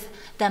with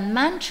the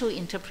Manchu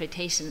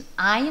interpretation,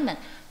 Aiman,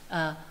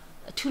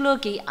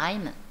 Tulagi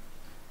Aiman,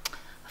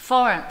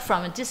 foreign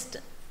from a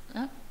distance,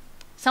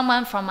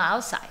 someone from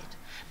outside.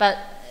 But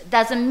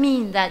doesn't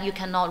mean that you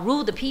cannot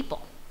rule the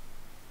people.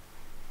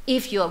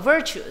 If you are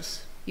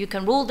virtuous, you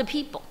can rule the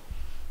people.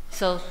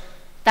 So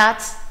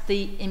that's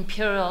the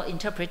imperial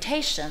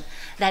interpretation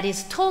that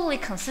is totally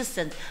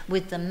consistent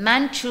with the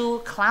Manchu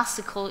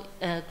classical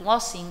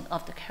glossing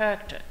of the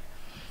character.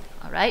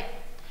 All right?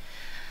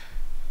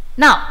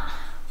 Now,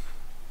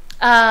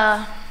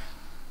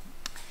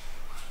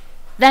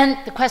 then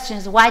the question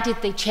is, why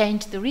did they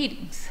change the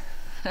readings?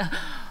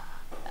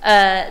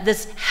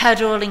 This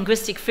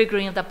heterolinguistic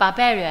figuring of the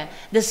barbarian,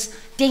 this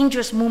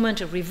dangerous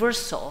movement of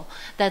reversal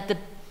that the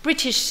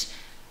British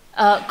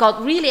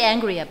got really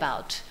angry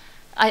about.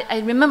 I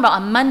remember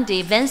on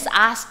Monday, Vince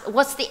asked,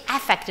 what's the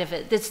effect of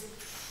it?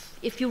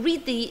 If you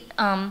read the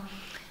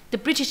the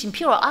British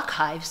Imperial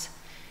Archives,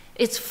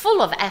 it's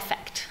full of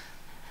affect.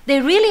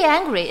 They're really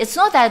angry. It's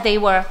not that they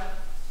were,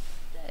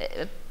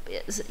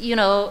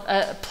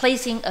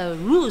 placing a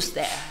ruse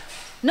there.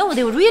 No,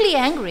 they were really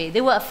angry.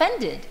 They were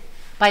offended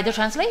by the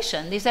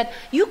translation. They said,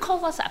 you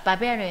call us a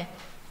barbarian.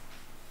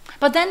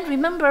 But then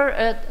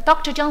remember,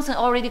 Dr. Johnson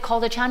already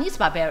called the Chinese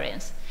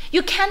barbarians.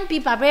 You can't be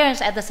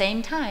barbarians at the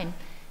same time.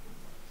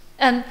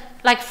 And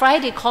like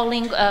Friday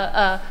calling,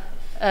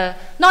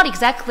 not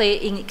exactly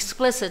in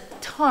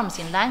explicit terms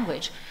in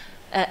language,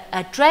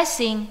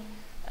 addressing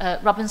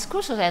Robinson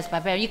Crusoe as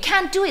barbarian. You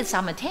can't do it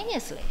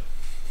simultaneously.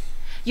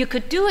 You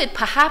could do it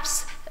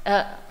perhaps,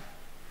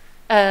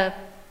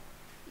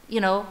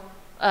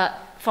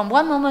 from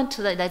one moment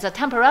to there's a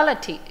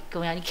temporality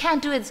going on. You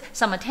can't do it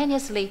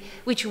simultaneously,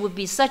 which would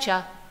be such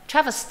a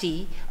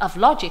travesty of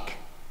logic.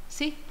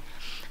 See?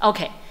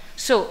 Okay,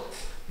 so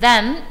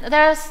then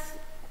there's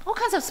all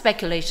kinds of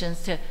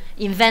speculations to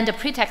invent a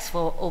pretext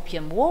for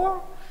Opium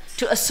War,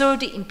 to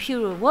assert the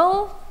imperial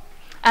will,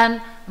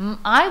 and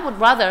I would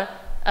rather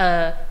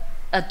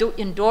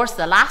endorse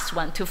the last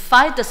one, to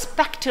fight the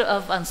specter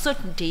of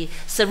uncertainty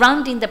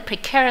surrounding the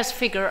precarious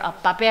figure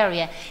of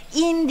barbarian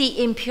in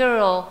the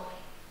imperial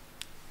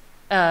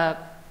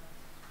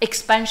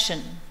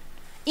expansion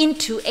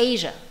into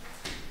Asia,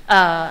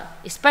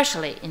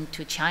 especially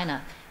into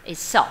China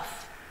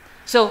itself.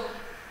 So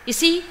you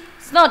see,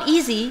 it's not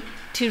easy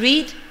to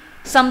read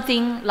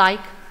something like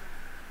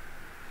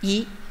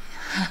Yi.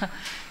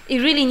 It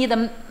really needs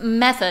a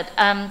method.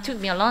 Took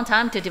me a long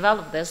time to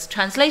develop this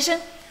translation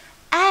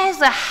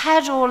as a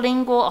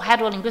heterolingual or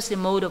heterolinguistic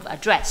mode of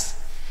address.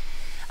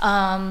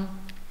 To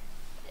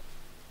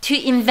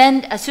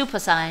invent a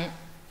supersign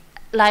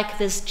like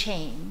this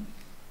chain,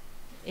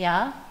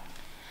 yeah?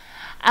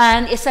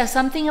 And it says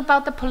something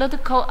about the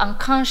political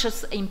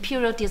unconscious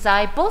imperial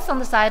desire, both on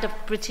the side of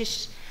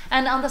British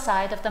and on the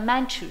side of the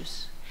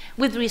Manchus,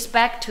 with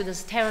respect to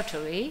this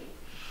territory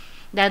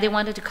that they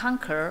wanted to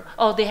conquer,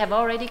 or they have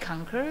already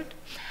conquered.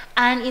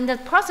 And in the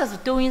process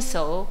of doing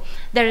so,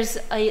 there is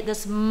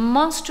this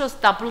monstrous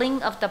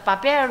doubling of the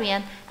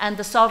barbarian and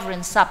the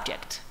sovereign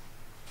subject.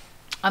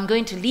 I'm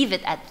going to leave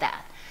it at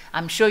that.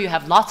 I'm sure you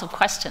have lots of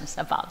questions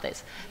about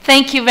this.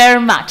 Thank you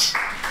very much.